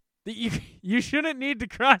 and You shouldn't need to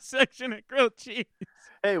cross section a grilled cheese.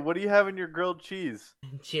 Hey, what do you have in your grilled cheese?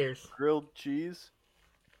 cheers. Grilled cheese?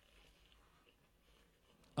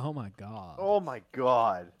 Oh my god. Oh my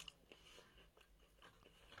god.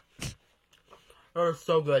 That was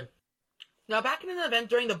so good. Now, back in an event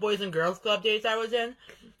during the Boys and Girls Club days I was in,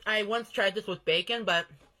 I once tried this with bacon, but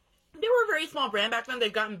they were a very small brand back then.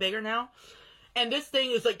 They've gotten bigger now. And this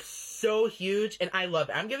thing is, like, so huge, and I love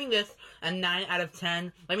it. I'm giving this a 9 out of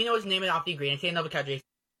 10. Let me know his name and off the ingredients. Say avocado.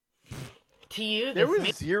 To you, There this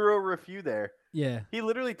was zero review there. Yeah. He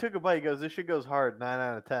literally took a bite. He goes, this shit goes hard. 9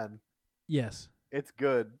 out of 10. Yes. It's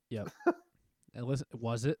good. Yep.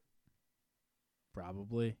 Was it?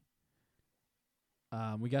 Probably.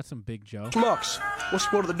 We got some Big Joe. Schmucks, what's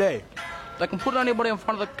sport of the day? They can put anybody in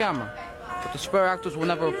front of the camera, but the spare actors will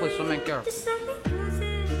never replace the main character.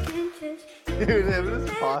 Dude, him and his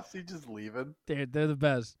posse just leaving. They're the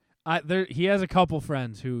best. He has a couple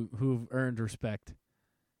friends who've earned respect.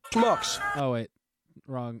 Schmucks. Oh wait,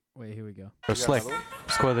 wrong. Wait, here we go. Slick.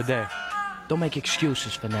 Score of the day. Don't make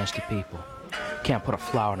excuses for nasty people. Can't put a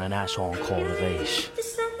flower in an asshole and call it a vase.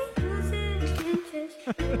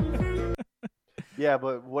 Yeah,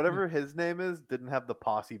 but whatever his name is, didn't have the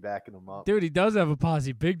posse backing him up. Dude, he does have a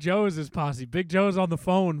posse. Big Joe is his posse. Big Joe's on the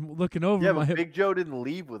phone looking over Yeah, my but hip. Big Joe didn't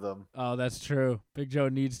leave with him. Oh, that's true. Big Joe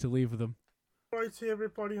needs to leave with him. Hello to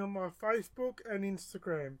everybody on my Facebook and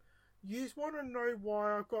Instagram. You just want to know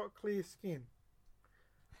why I got clear skin.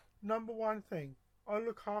 Number one thing, I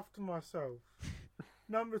look after myself.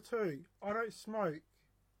 Number two, I don't smoke.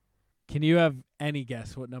 Can you have any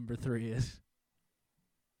guess what number 3 is?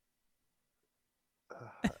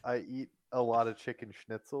 I eat a lot of chicken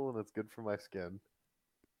schnitzel, and it's good for my skin.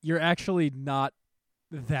 You're actually not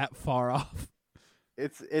that far off.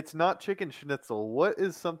 It's not chicken schnitzel. What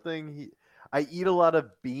is something I eat a lot of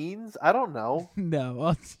beans? I don't know.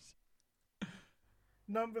 No.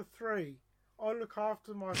 Number three, I look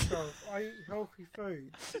after myself. I eat healthy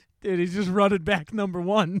food. Dude, he's just running back number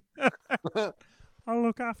 1. I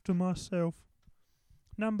look after myself.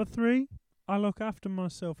 Number 3, I look after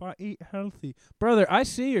myself. I eat healthy. Brother, I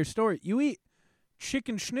see your story. You eat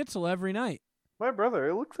chicken schnitzel every night. My brother,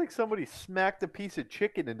 it looks like somebody smacked a piece of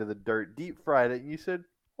chicken into the dirt, deep fried it, and you said,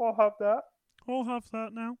 I'll have that. I'll have that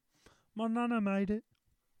now. My nana made it.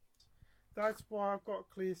 That's why I've got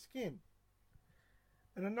clear skin.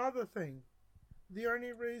 And another thing, the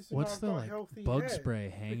only reason What's I've the got healthy bug hair spray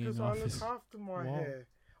hanging because off I look his after my wall? hair.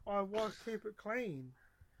 I keep it clean.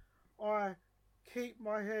 I keep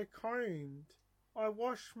my hair combed. I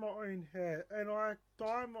wash my own hair and I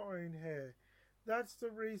dye my own hair. That's the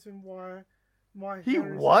reason why my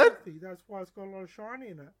hair is what? healthy. That's why it's got a lot of shine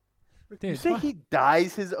in it. Dude, You it's say why- he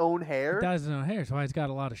dyes his own hair? He dyes his own hair. That's why it's got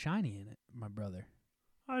a lot of shiny in it, my brother.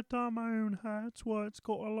 I dye my own hair. That's why it's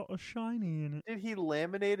got a lot of shiny in it. Did he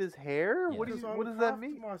laminate his hair? Yeah. What Because I does look that after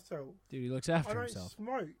mean? myself. Dude, he looks I after don't himself.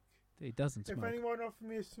 smoke. Dude, he doesn't If smoke. anyone offers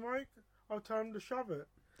me a smoke, I'll tell him to shove it.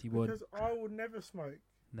 He would. Because I would never smoke.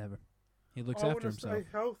 Never. He looks I after want to himself. stay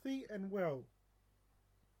healthy and well.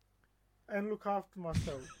 And look after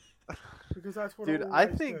myself. Because that's what Dude, I I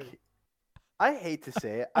always think, do. I hate to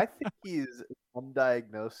say it, I think he's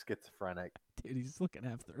undiagnosed schizophrenic. Dude, he's looking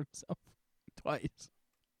after himself twice.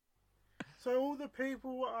 So all the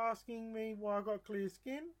people were asking me why I got clear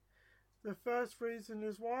skin. The first reason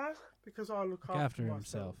is why? Because I look after myself.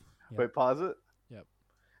 himself. Yep. Wait, pause it. Yep.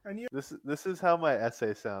 And you This is how my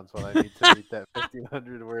essay sounds when I need to meet that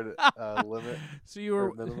 1,500 word limit. So you or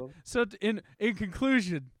were minimum. so in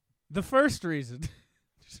conclusion, the first reason.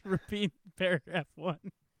 Just repeat paragraph 1.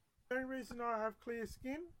 the only reason I have clear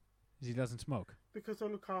skin Is he doesn't smoke. because I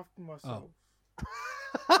look after myself. Oh.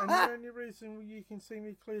 And the only reason you can see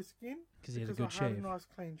me clear skin Because he has a because good I had shave. a nice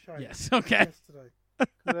clean shave. Yes. Okay. Yesterday.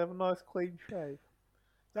 Could have a nice clean shave.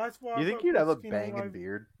 That's why. You I've think got you'd good have a skin all banging over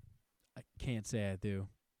beard? I can't say I do.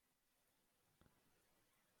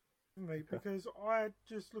 me because I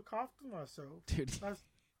just look after myself. Dude, That's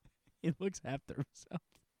he looks after himself.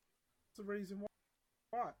 the reason why.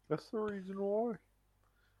 That's the reason why.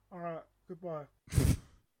 Alright, goodbye.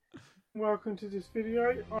 Welcome to this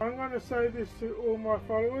video. I'm going to say this to all my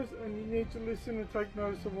followers and you need to listen and take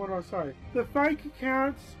notice of what I say. The fake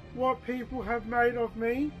accounts, what people have made of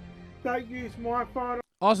me, that use my photo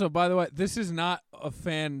Also, by the way, this is not a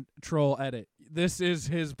fan troll edit. This is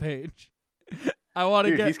his page. I want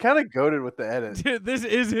to Dude, get. he's kind of goated with the edit. Dude, this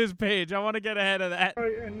is his page. I want to get ahead of that.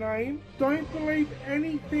 A name. Don't believe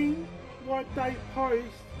anything what they post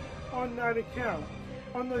on that account,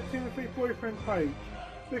 on the Timothy boyfriend page,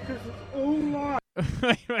 because it's all lies.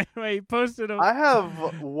 wait. He posted a. I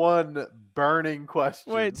have one burning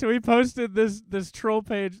question. Wait, so he posted this troll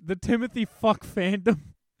page, the Timothy fuck fandom.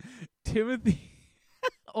 Timothy.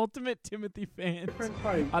 Ultimate Timothy fans.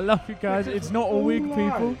 I love you guys. It's not a week,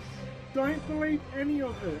 people. Don't believe any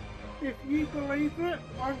of it. If you believe it,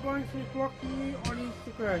 I'm going to be blocking you on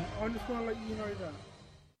Instagram. I'm just going to let you know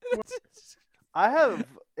that. I have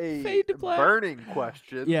a Fade to black. burning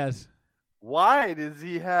question. Yes. Why does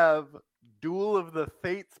he have Duel of the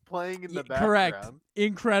Fates playing in the background? Correct.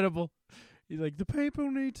 Incredible. He's like, the people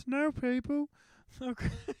need to know, people. Okay.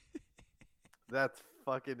 That's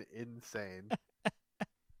fucking insane.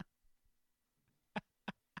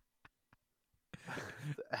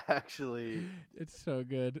 Actually, it's so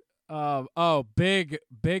good.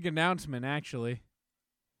 Big announcement, actually.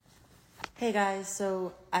 Hey guys,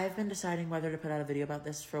 so I've been deciding whether to put out a video about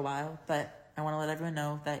this for a while, but I want to let everyone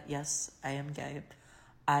know that yes, I am gay.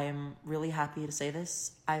 I am really happy to say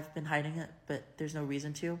this. I've been hiding it, but there's no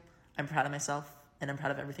reason to. I'm proud of myself, and I'm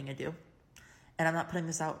proud of everything I do. And I'm not putting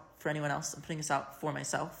this out for anyone else. I'm putting this out for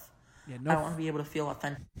myself. Yeah, I want to be able to feel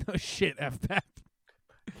authentic. No shit, F-Pap.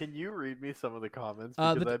 can you read me some of the comments?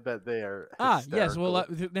 Because I bet they are yes. Well,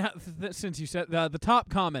 since you said the top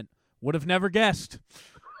comment, would have never guessed.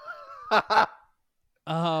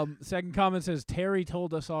 Second comment says, Terry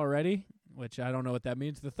told us already, which I don't know what that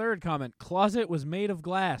means. The third comment, closet was made of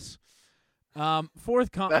glass.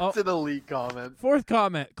 Fourth comment. That's an elite comment. Fourth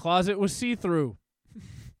comment, closet was see-through.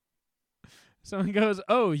 Someone goes,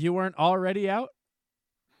 oh, you weren't already out?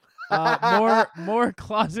 More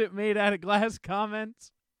closet made out of glass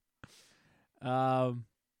comments. A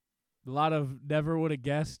lot of never would have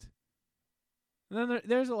guessed. And then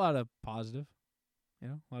there's a lot of positive. You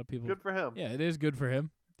know, a lot of people. Good for him. Yeah, it is good for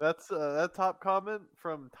him. That's that top comment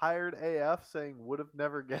from Tired AF saying would have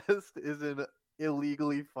never guessed is an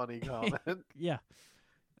illegally funny comment. Yeah.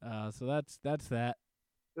 So that's that.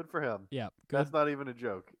 Good for him. Yeah. Good. That's not even a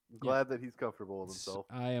joke. I'm glad that he's comfortable with himself.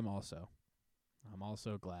 I am also. I'm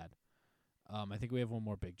also glad. I think we have one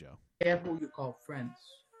more Big Joe. Careful you call friends.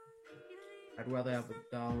 I'd rather have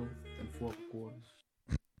a dollar than 4 quarters.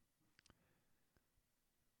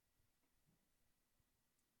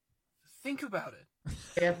 Think about it.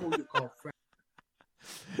 Careful you call friends.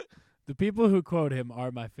 The people who quote him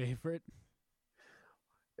are my favorite.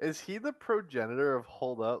 Is he the progenitor of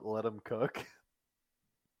Hold Up, Let Him Cook?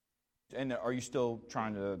 And are you still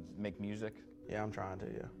trying to make music? Yeah, I'm trying to,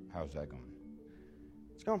 yeah. How's that going?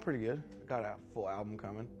 It's going pretty good. Got a full album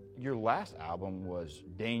coming. Your last album was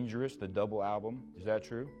Dangerous, the double album. Is that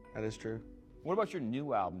true? That is true. What about your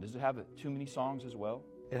new album? Does it have too many songs as well?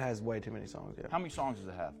 It has way too many songs, yeah. How many songs does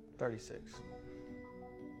it have? 36.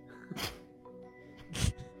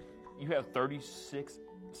 You have 36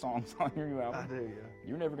 songs on your new album? I do, yeah.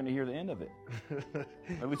 You're never going to hear the end of it.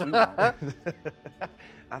 At least we won't.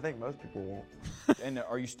 I think most people won't. And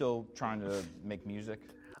are you still trying to make music?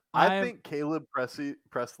 I think Caleb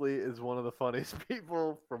Presley is one of the funniest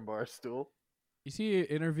people from Barstool. You see, he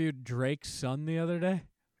interviewed Drake's son the other day?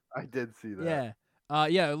 I did see that. Yeah.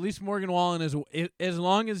 Yeah, at least Morgan Wallen is, as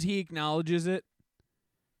long as he acknowledges it,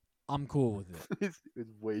 I'm cool with it.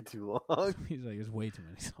 It's way too long. He's like, it's way too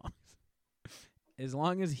many songs. As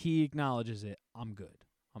long as he acknowledges it, I'm good.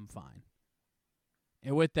 I'm fine.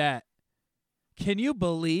 And with that, can you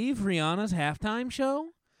believe Rihanna's halftime show?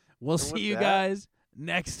 We'll see you guys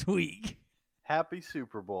next week. Happy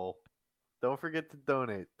Super Bowl. Don't forget to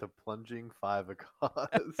donate to Plunging 5 a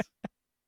Cause.